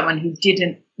happened to someone who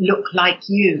didn't look like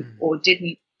you or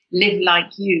didn't live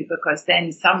like you, because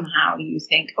then somehow you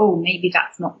think, oh, maybe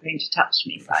that's not going to touch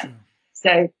me, right? Sure.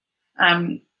 So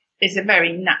it's a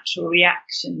very natural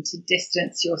reaction to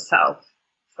distance yourself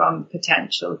from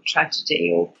potential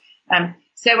tragedy, or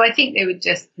so I think they were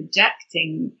just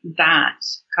projecting that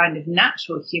kind of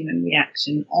natural human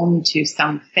reaction onto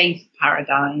some faith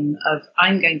paradigm of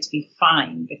I'm going to be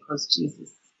fine because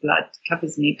Jesus' blood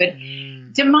covers me. But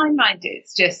to my mind,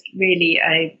 it's just really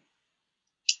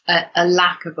a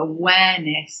lack of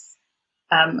awareness,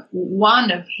 one,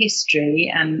 of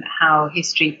history and how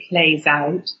history plays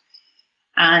out,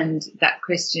 and that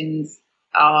Christians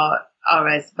are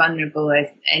as vulnerable as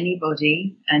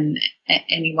anybody and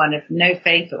anyone of no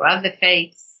faith or other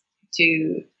faiths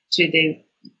to the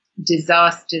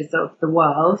disasters of the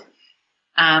world.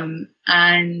 And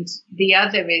the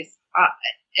other is,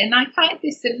 and I find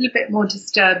this a little bit more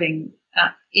disturbing,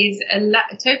 is a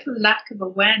total lack of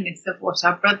awareness of what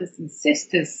our brothers and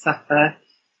sisters suffer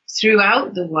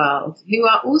throughout the world, who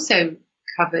are also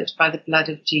covered by the blood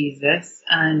of Jesus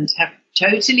and have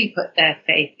totally put their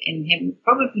faith in him,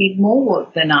 probably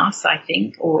more than us, I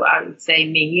think, or I would say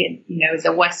me, as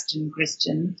a Western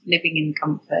Christian living in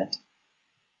comfort,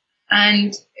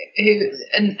 and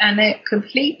a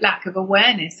complete lack of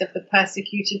awareness of the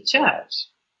persecuted church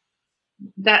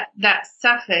that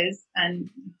suffers and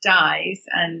dies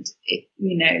and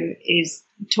is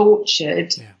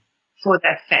tortured for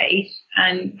their faith,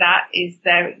 and that is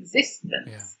their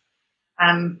existence.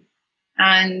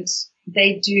 And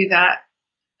they do that,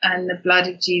 and the blood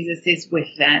of Jesus is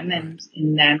with them and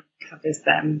in them, covers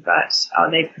them. But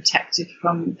are they protected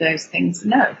from those things?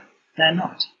 No, they're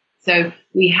not. So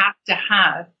we have to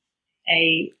have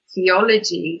a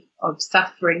theology of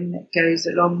suffering that goes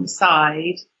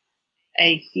alongside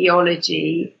a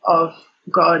theology of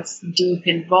God's deep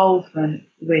involvement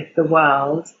with the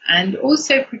world and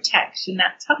also protection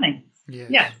at times.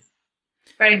 Yes,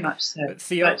 very much so.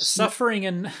 But suffering,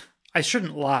 and I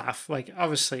shouldn't laugh. Like,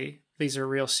 obviously, these are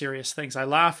real serious things. I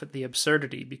laugh at the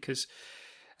absurdity because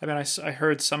I mean, I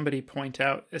heard somebody point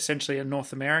out, essentially in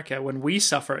North America, when we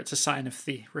suffer, it's a sign of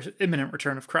the imminent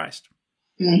return of Christ.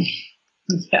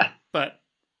 Yeah. But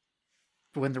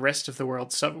when the rest of the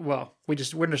world, we're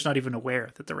just not even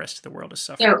aware that the rest of the world is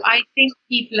suffering. So I think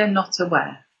people are not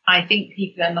aware.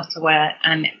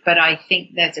 But I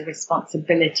think there's a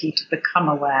responsibility to become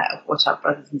aware of what our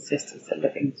brothers and sisters are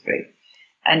living through.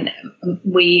 And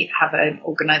we have an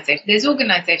organisation. There's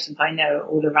organisations I know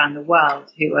all around the world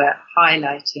who are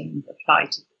highlighting the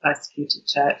plight of the persecuted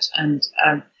church, and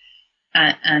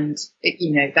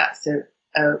that's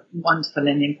a wonderful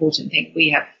and important thing. We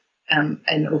have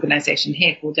an organisation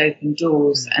here called Open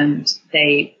Doors, and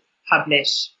they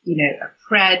publish, a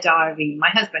prayer diary. My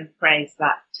husband prays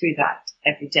through that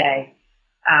every day,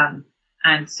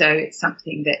 and so it's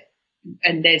something that.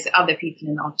 And there's other people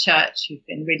in our church who've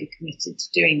been really committed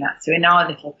to doing that. So in our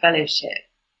little fellowship,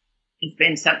 it's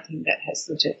been something that has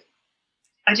sort of,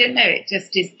 I don't know, it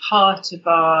just is part of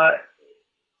our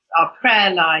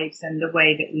prayer lives and the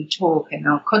way that we talk and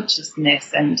our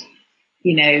consciousness, and,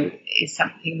 is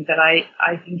something that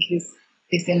I think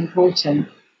is important,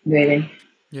 really.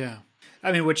 Yeah.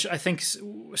 I mean, which I think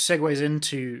segues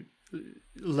into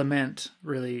lament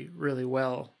really, really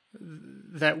well.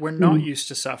 That we're not used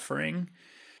to suffering,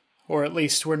 or at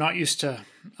least we're not used to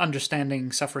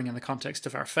understanding suffering in the context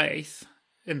of our faith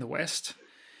in the West,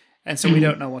 and so we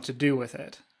don't know what to do with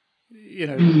it.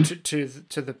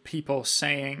 To the people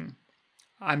saying,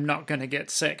 "I'm not going to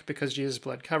get sick because Jesus'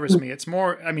 blood covers me." It's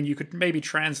more. I mean, you could maybe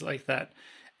translate that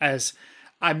as,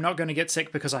 "I'm not going to get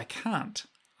sick because I can't.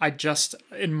 I just,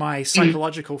 in my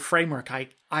psychological framework, I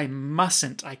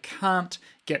can't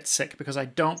get sick because I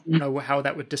don't know how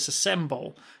that would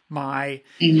disassemble my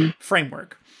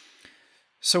framework."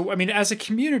 So, I mean, as a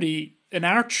community in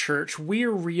our church, we're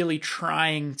really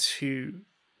trying to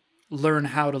learn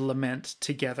how to lament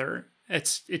together.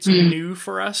 It's new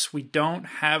for us. We don't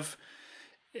have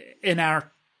in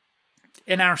our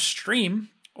stream,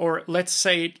 or let's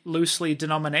say loosely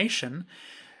denomination,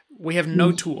 we have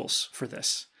no tools for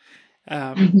this.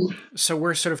 So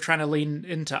we're sort of trying to lean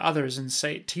into others and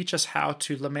say, teach us how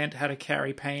to lament, how to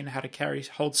carry pain, how to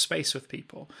hold space with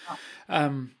people.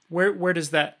 Where does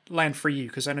that land for you?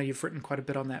 Because I know you've written quite a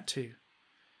bit on that too.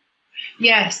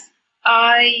 Yes,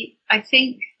 I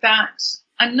think that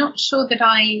I'm not sure that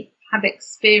I have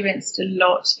experienced a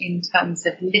lot in terms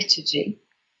of liturgy.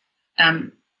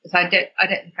 Because I don't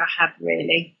think I have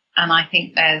really, and I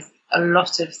think there's a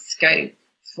lot of scope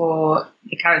for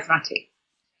the charismatic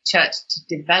church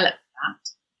to develop that.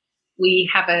 We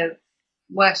have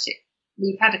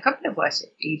we've had a couple of worship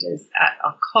leaders at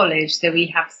our college, so we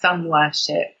have some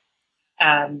worship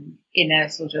in a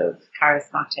sort of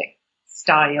charismatic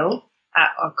style at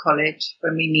our college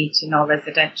when we meet in our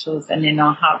residentials and in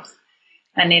our hubs.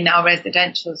 And in our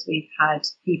residentials, we've had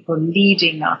people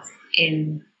leading us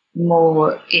in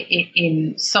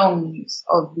in songs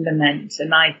of lament,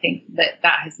 and I think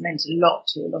that has meant a lot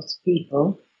to a lot of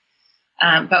people.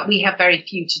 But we have very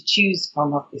few to choose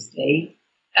from, obviously.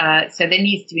 So there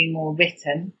needs to be more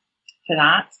written for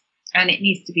that. And it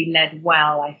needs to be led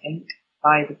well, I think,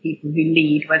 by the people who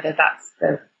lead, whether that's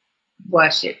the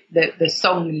worship, the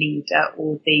song leader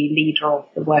or the leader of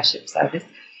the worship service.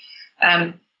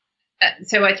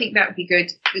 So I think that would be good.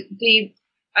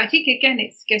 I think, again,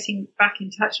 it's getting back in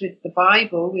touch with the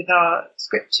Bible, with our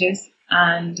scriptures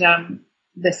and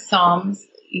the Psalms,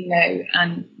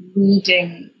 and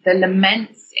reading the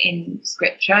laments in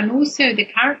scripture, and also the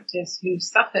characters who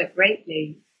suffer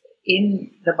greatly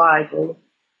in the Bible.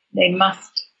 They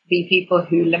must be people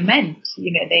who lament,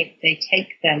 they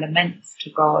take their laments to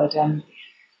God.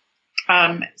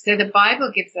 So the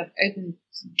Bible gives us open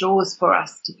doors for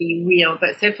us to be real.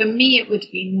 But so for me, it would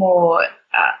be more,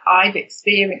 I've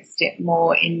experienced it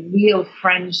more in real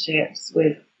friendships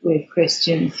with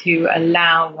Christians who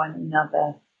allow one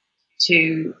another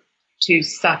to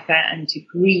suffer and to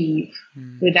grieve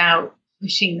without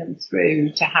pushing them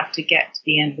through to have to get to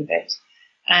the end of it.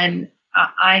 And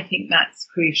I think that's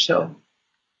crucial,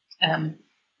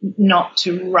 not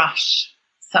to rush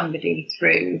somebody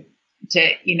through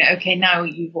to, okay, now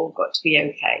you've all got to be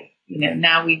okay.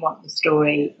 Now we want the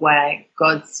story where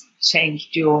God's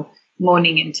changed your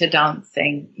mourning into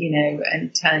dancing,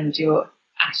 and turned your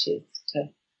ashes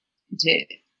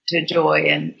to joy.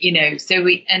 And, so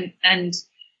and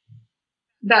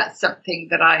that's something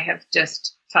that I have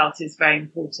just felt is very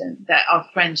important, that our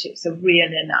friendships are real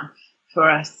enough for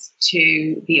us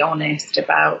to be honest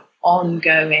about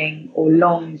ongoing or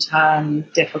long-term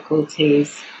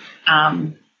difficulties,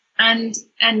 and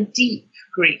deep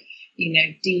grief,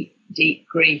 deep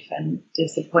grief and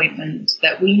disappointment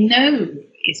that we know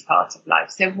is part of life.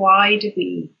 So why do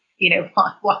we,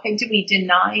 why do we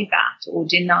deny that or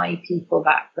deny people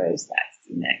that process,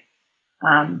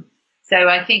 So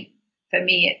I think for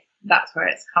me, that's where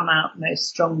it's come out most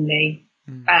strongly.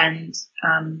 And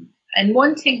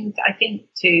wanting, I think,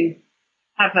 to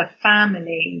have a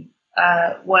family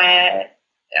where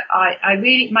I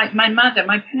really, my mother,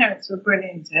 my parents were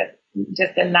brilliant at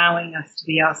just allowing us to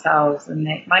be ourselves. And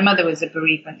my mother was a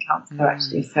bereavement counsellor,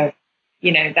 actually. So,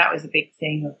 that was a big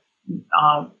thing of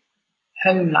our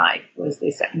home life, was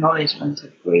this acknowledgement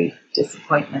of grief,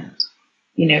 disappointment,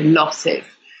 losses.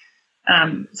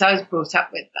 So I was brought up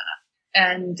with that.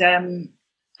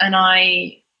 And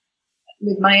I,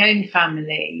 with my own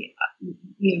family,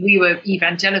 we were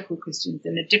evangelical Christians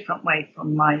in a different way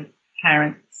from my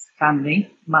parents' family,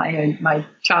 my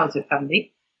childhood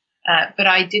family. But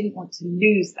I didn't want to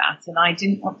lose that, and I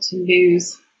didn't want to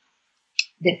lose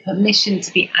the permission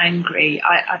to be angry.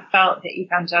 I felt that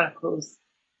evangelicals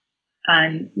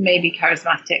and maybe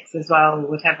charismatics as well,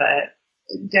 whatever,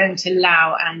 don't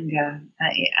allow anger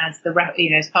as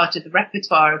as part of the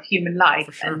repertoire of human life.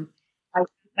 For sure. And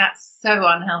that's so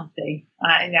unhealthy.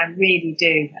 I really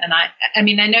do. And I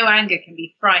mean, I know anger can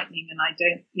be frightening, and I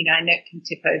know it can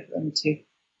tip over into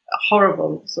a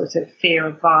horrible sort of fear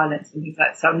of violence and things like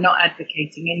that. So I'm not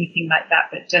advocating anything like that,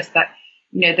 but just that,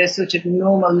 those sort of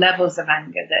normal levels of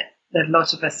anger that a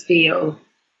lot of us feel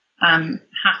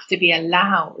have to be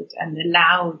allowed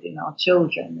in our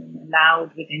children and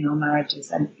allowed within our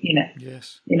marriages and,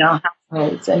 yes, in our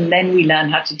households. And then we learn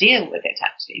how to deal with it,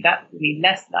 actually. That will be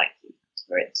less likely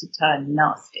for it to turn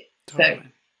nasty.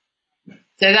 totally.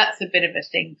 So that's a bit of a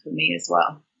thing for me as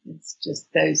well. It's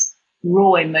just those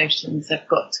raw emotions have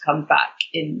got to come back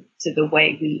into the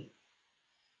way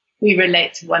we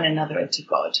relate to one another and to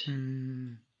God.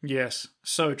 Yes,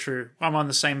 so true. I'm on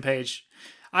the same page.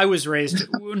 I was raised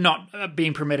not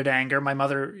being permitted anger. My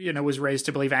mother, was raised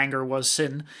to believe anger was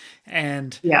sin.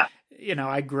 And,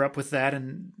 I grew up with that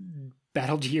and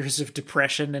battled years of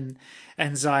depression and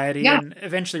anxiety and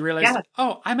eventually realized,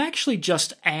 I'm actually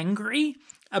just angry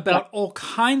about all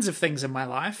kinds of things in my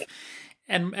life.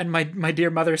 And my dear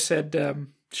mother said,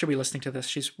 she'll be listening to this.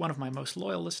 She's one of my most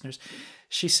loyal listeners.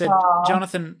 She said,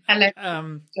 Jonathan,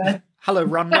 hello,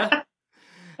 Rhonda.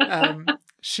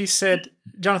 She said,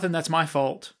 Jonathan, that's my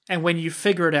fault. And when you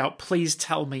figure it out, please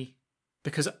tell me,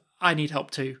 because I need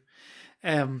help too.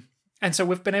 And so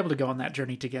we've been able to go on that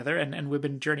journey together, and we've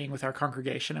been journeying with our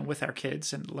congregation and with our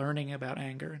kids and learning about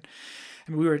anger.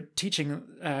 And we were teaching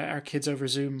our kids over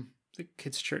Zoom, the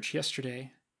kids' church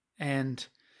yesterday. And,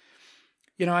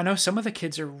 I know some of the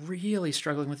kids are really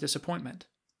struggling with disappointment,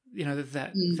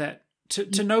 that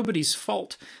to nobody's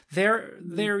fault.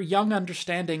 Their young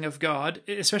understanding of God,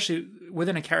 especially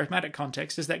within a charismatic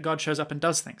context, is that God shows up and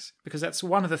does things, because that's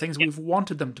one of the things we've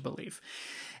wanted them to believe.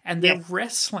 And they're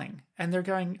wrestling, and they're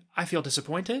going, I feel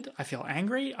disappointed, I feel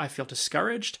angry, I feel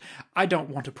discouraged, I don't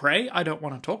want to pray, I don't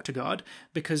want to talk to God,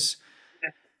 because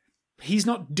he's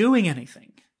not doing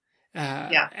anything.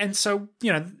 And so,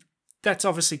 that's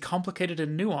obviously complicated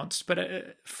and nuanced,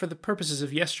 but for the purposes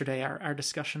of yesterday, our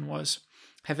discussion was,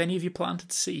 have any of you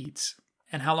planted seeds?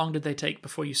 And how long did they take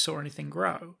before you saw anything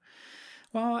grow?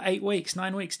 Well, 8 weeks,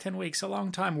 9 weeks, 10 weeks, a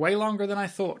long time, way longer than I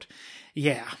thought.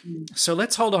 Yeah. So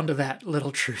let's hold on to that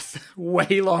little truth.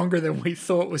 Way longer than we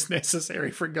thought was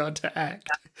necessary for God to act.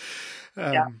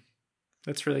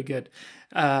 That's really good.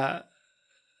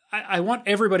 I want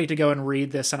everybody to go and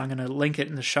read this, and I'm going to link it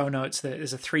in the show notes. There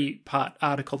is a 3-part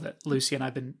article that Lucy and I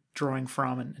have been drawing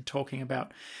from and talking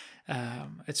about.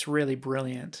 It's really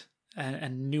brilliant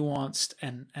and nuanced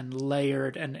and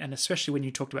layered, and especially when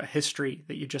you talked about history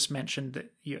that you just mentioned,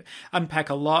 that you unpack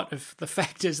a lot of the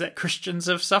factors that Christians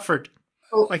have suffered.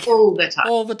 All the time.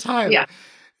 All the time. Yeah.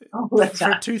 All the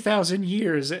time. For 2,000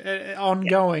 years,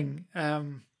 ongoing.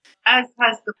 As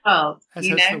has the world. As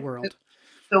has the world.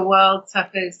 The world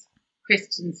suffers,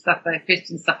 Christians suffer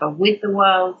with the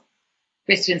world,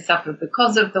 Christians suffer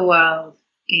because of the world,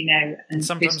 and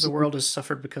sometimes the world has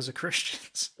suffered because of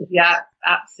Christians. Yeah,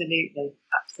 absolutely.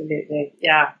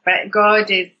 Yeah. But God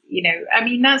is,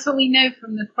 that's what we know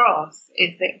from the cross,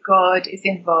 is that God is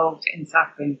involved in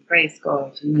suffering. Praise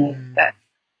God. That's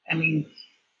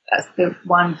the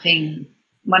one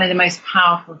of the most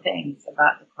powerful things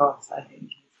about the cross, I think.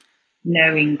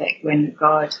 Knowing that when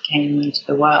God came into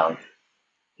the world,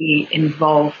 he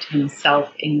involved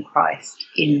himself in Christ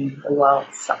in the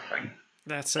world's suffering.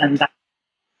 That's it. And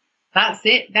that's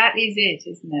it. That is it,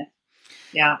 isn't it?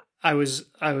 Yeah. I was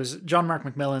John Mark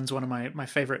McMillan's one of my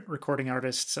favorite recording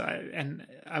artists, and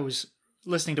I was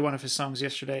listening to one of his songs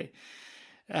yesterday,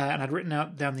 and I'd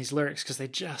written down these lyrics because they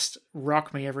just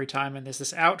rock me every time. And there's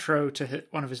this outro to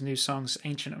one of his new songs,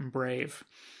 Ancient and Brave,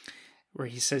 where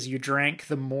he says, "You drank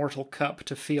the mortal cup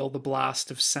to feel the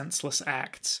blast of senseless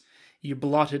acts. You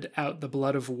blotted out the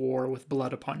blood of war with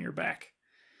blood upon your back."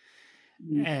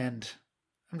 And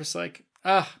I'm just like,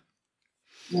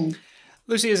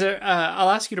 Lucy,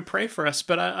 I'll ask you to pray for us,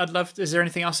 but I'd love, is there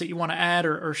anything else that you want to add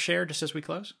or share just as we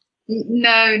close?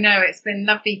 No, it's been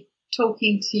lovely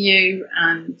talking to you,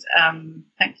 and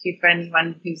thank you for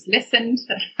anyone who's listened.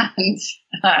 And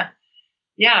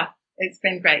it's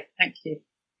been great. Thank you.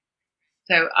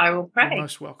 So I will pray. You're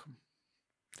most welcome.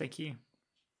 Thank you.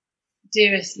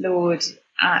 Dearest Lord,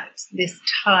 at this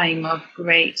time of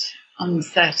great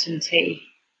uncertainty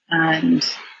and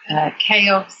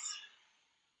chaos,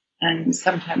 and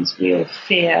sometimes real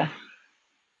fear,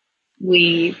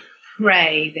 we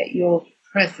pray that your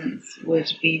presence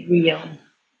would be real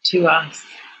to us,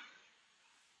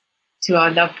 to our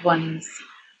loved ones,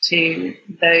 to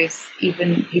those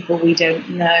even people we don't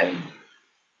know.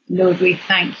 Lord, we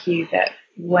thank you that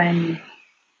when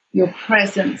your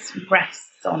presence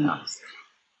rests on us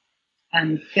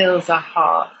and fills our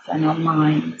hearts and our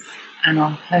minds and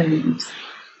our homes,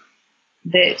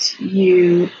 that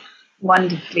you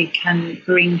wonderfully can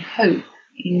bring hope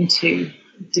into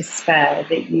despair,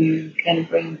 that you can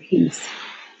bring peace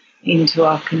into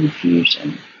our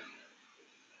confusion,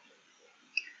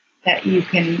 that you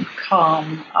can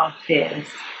calm our fears.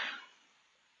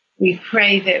 We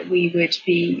pray that we would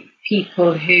be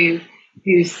people who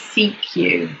seek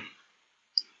you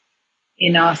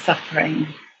in our suffering,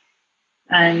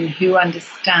 and who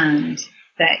understand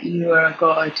that you are a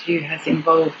God who has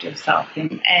involved yourself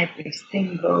in every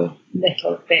single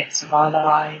little bit of our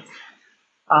lives,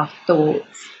 our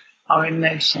thoughts, our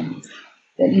emotions,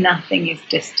 that nothing is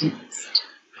distanced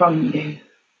from you,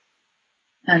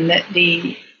 and that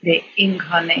the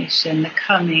incarnation, the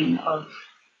coming of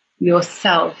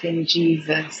yourself in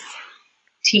Jesus,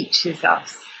 teaches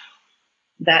us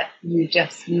that you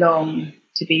just long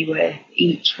to be with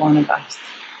each one of us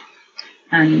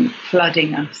and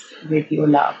flooding us with your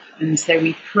love. And so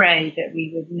we pray that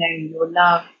we would know your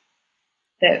love,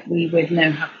 that we would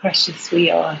know how precious we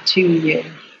are to you,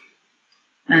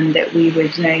 and that we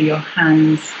would know your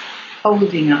hands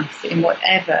holding us in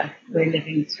whatever we're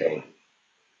living through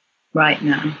right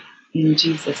now. In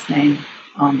Jesus' name,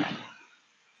 amen.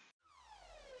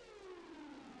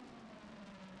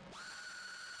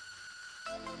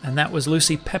 And that was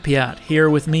Lucy Peppiatt here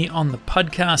with me on the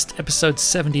podcast, episode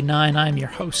 79. I'm your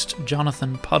host,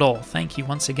 Jonathan Puddle. Thank you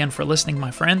once again for listening, my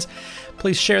friends.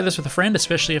 Please share this with a friend,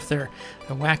 especially if they're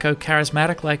a wacko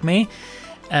charismatic like me.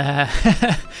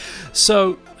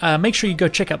 So make sure you go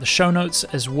check out the show notes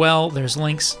as well. There's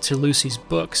links to Lucy's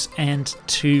books and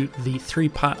to the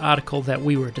 3-part article that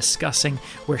we were discussing,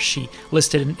 where she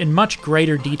listed in much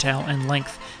greater detail and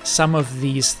length some of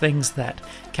these things that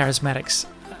charismatics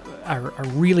are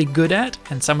really good at,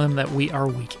 and some of them that we are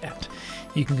weak at.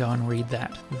 You can go and read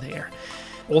that there.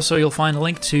 Also, you'll find a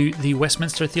link to the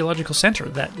Westminster Theological Center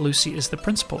that Lucy is the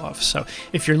principal of. So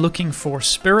if you're looking for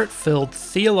spirit-filled,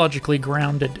 theologically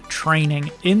grounded training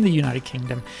in the United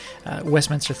Kingdom,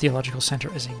 Westminster Theological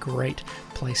Center is a great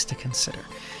place to consider.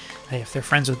 Hey, if they're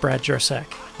friends with Brad Jursak,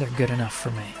 they're good enough for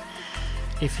me.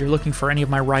 If you're looking for any of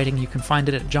my writing, you can find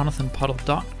it at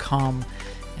jonathanpuddle.com.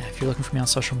 If you're looking for me on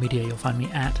social media, you'll find me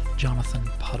at Jonathan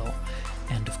Puddle.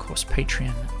 And of course,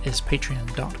 Patreon is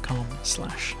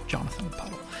patreon.com/Jonathan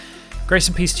Puddle. Grace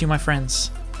and peace to you, my friends.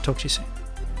 Talk to you soon.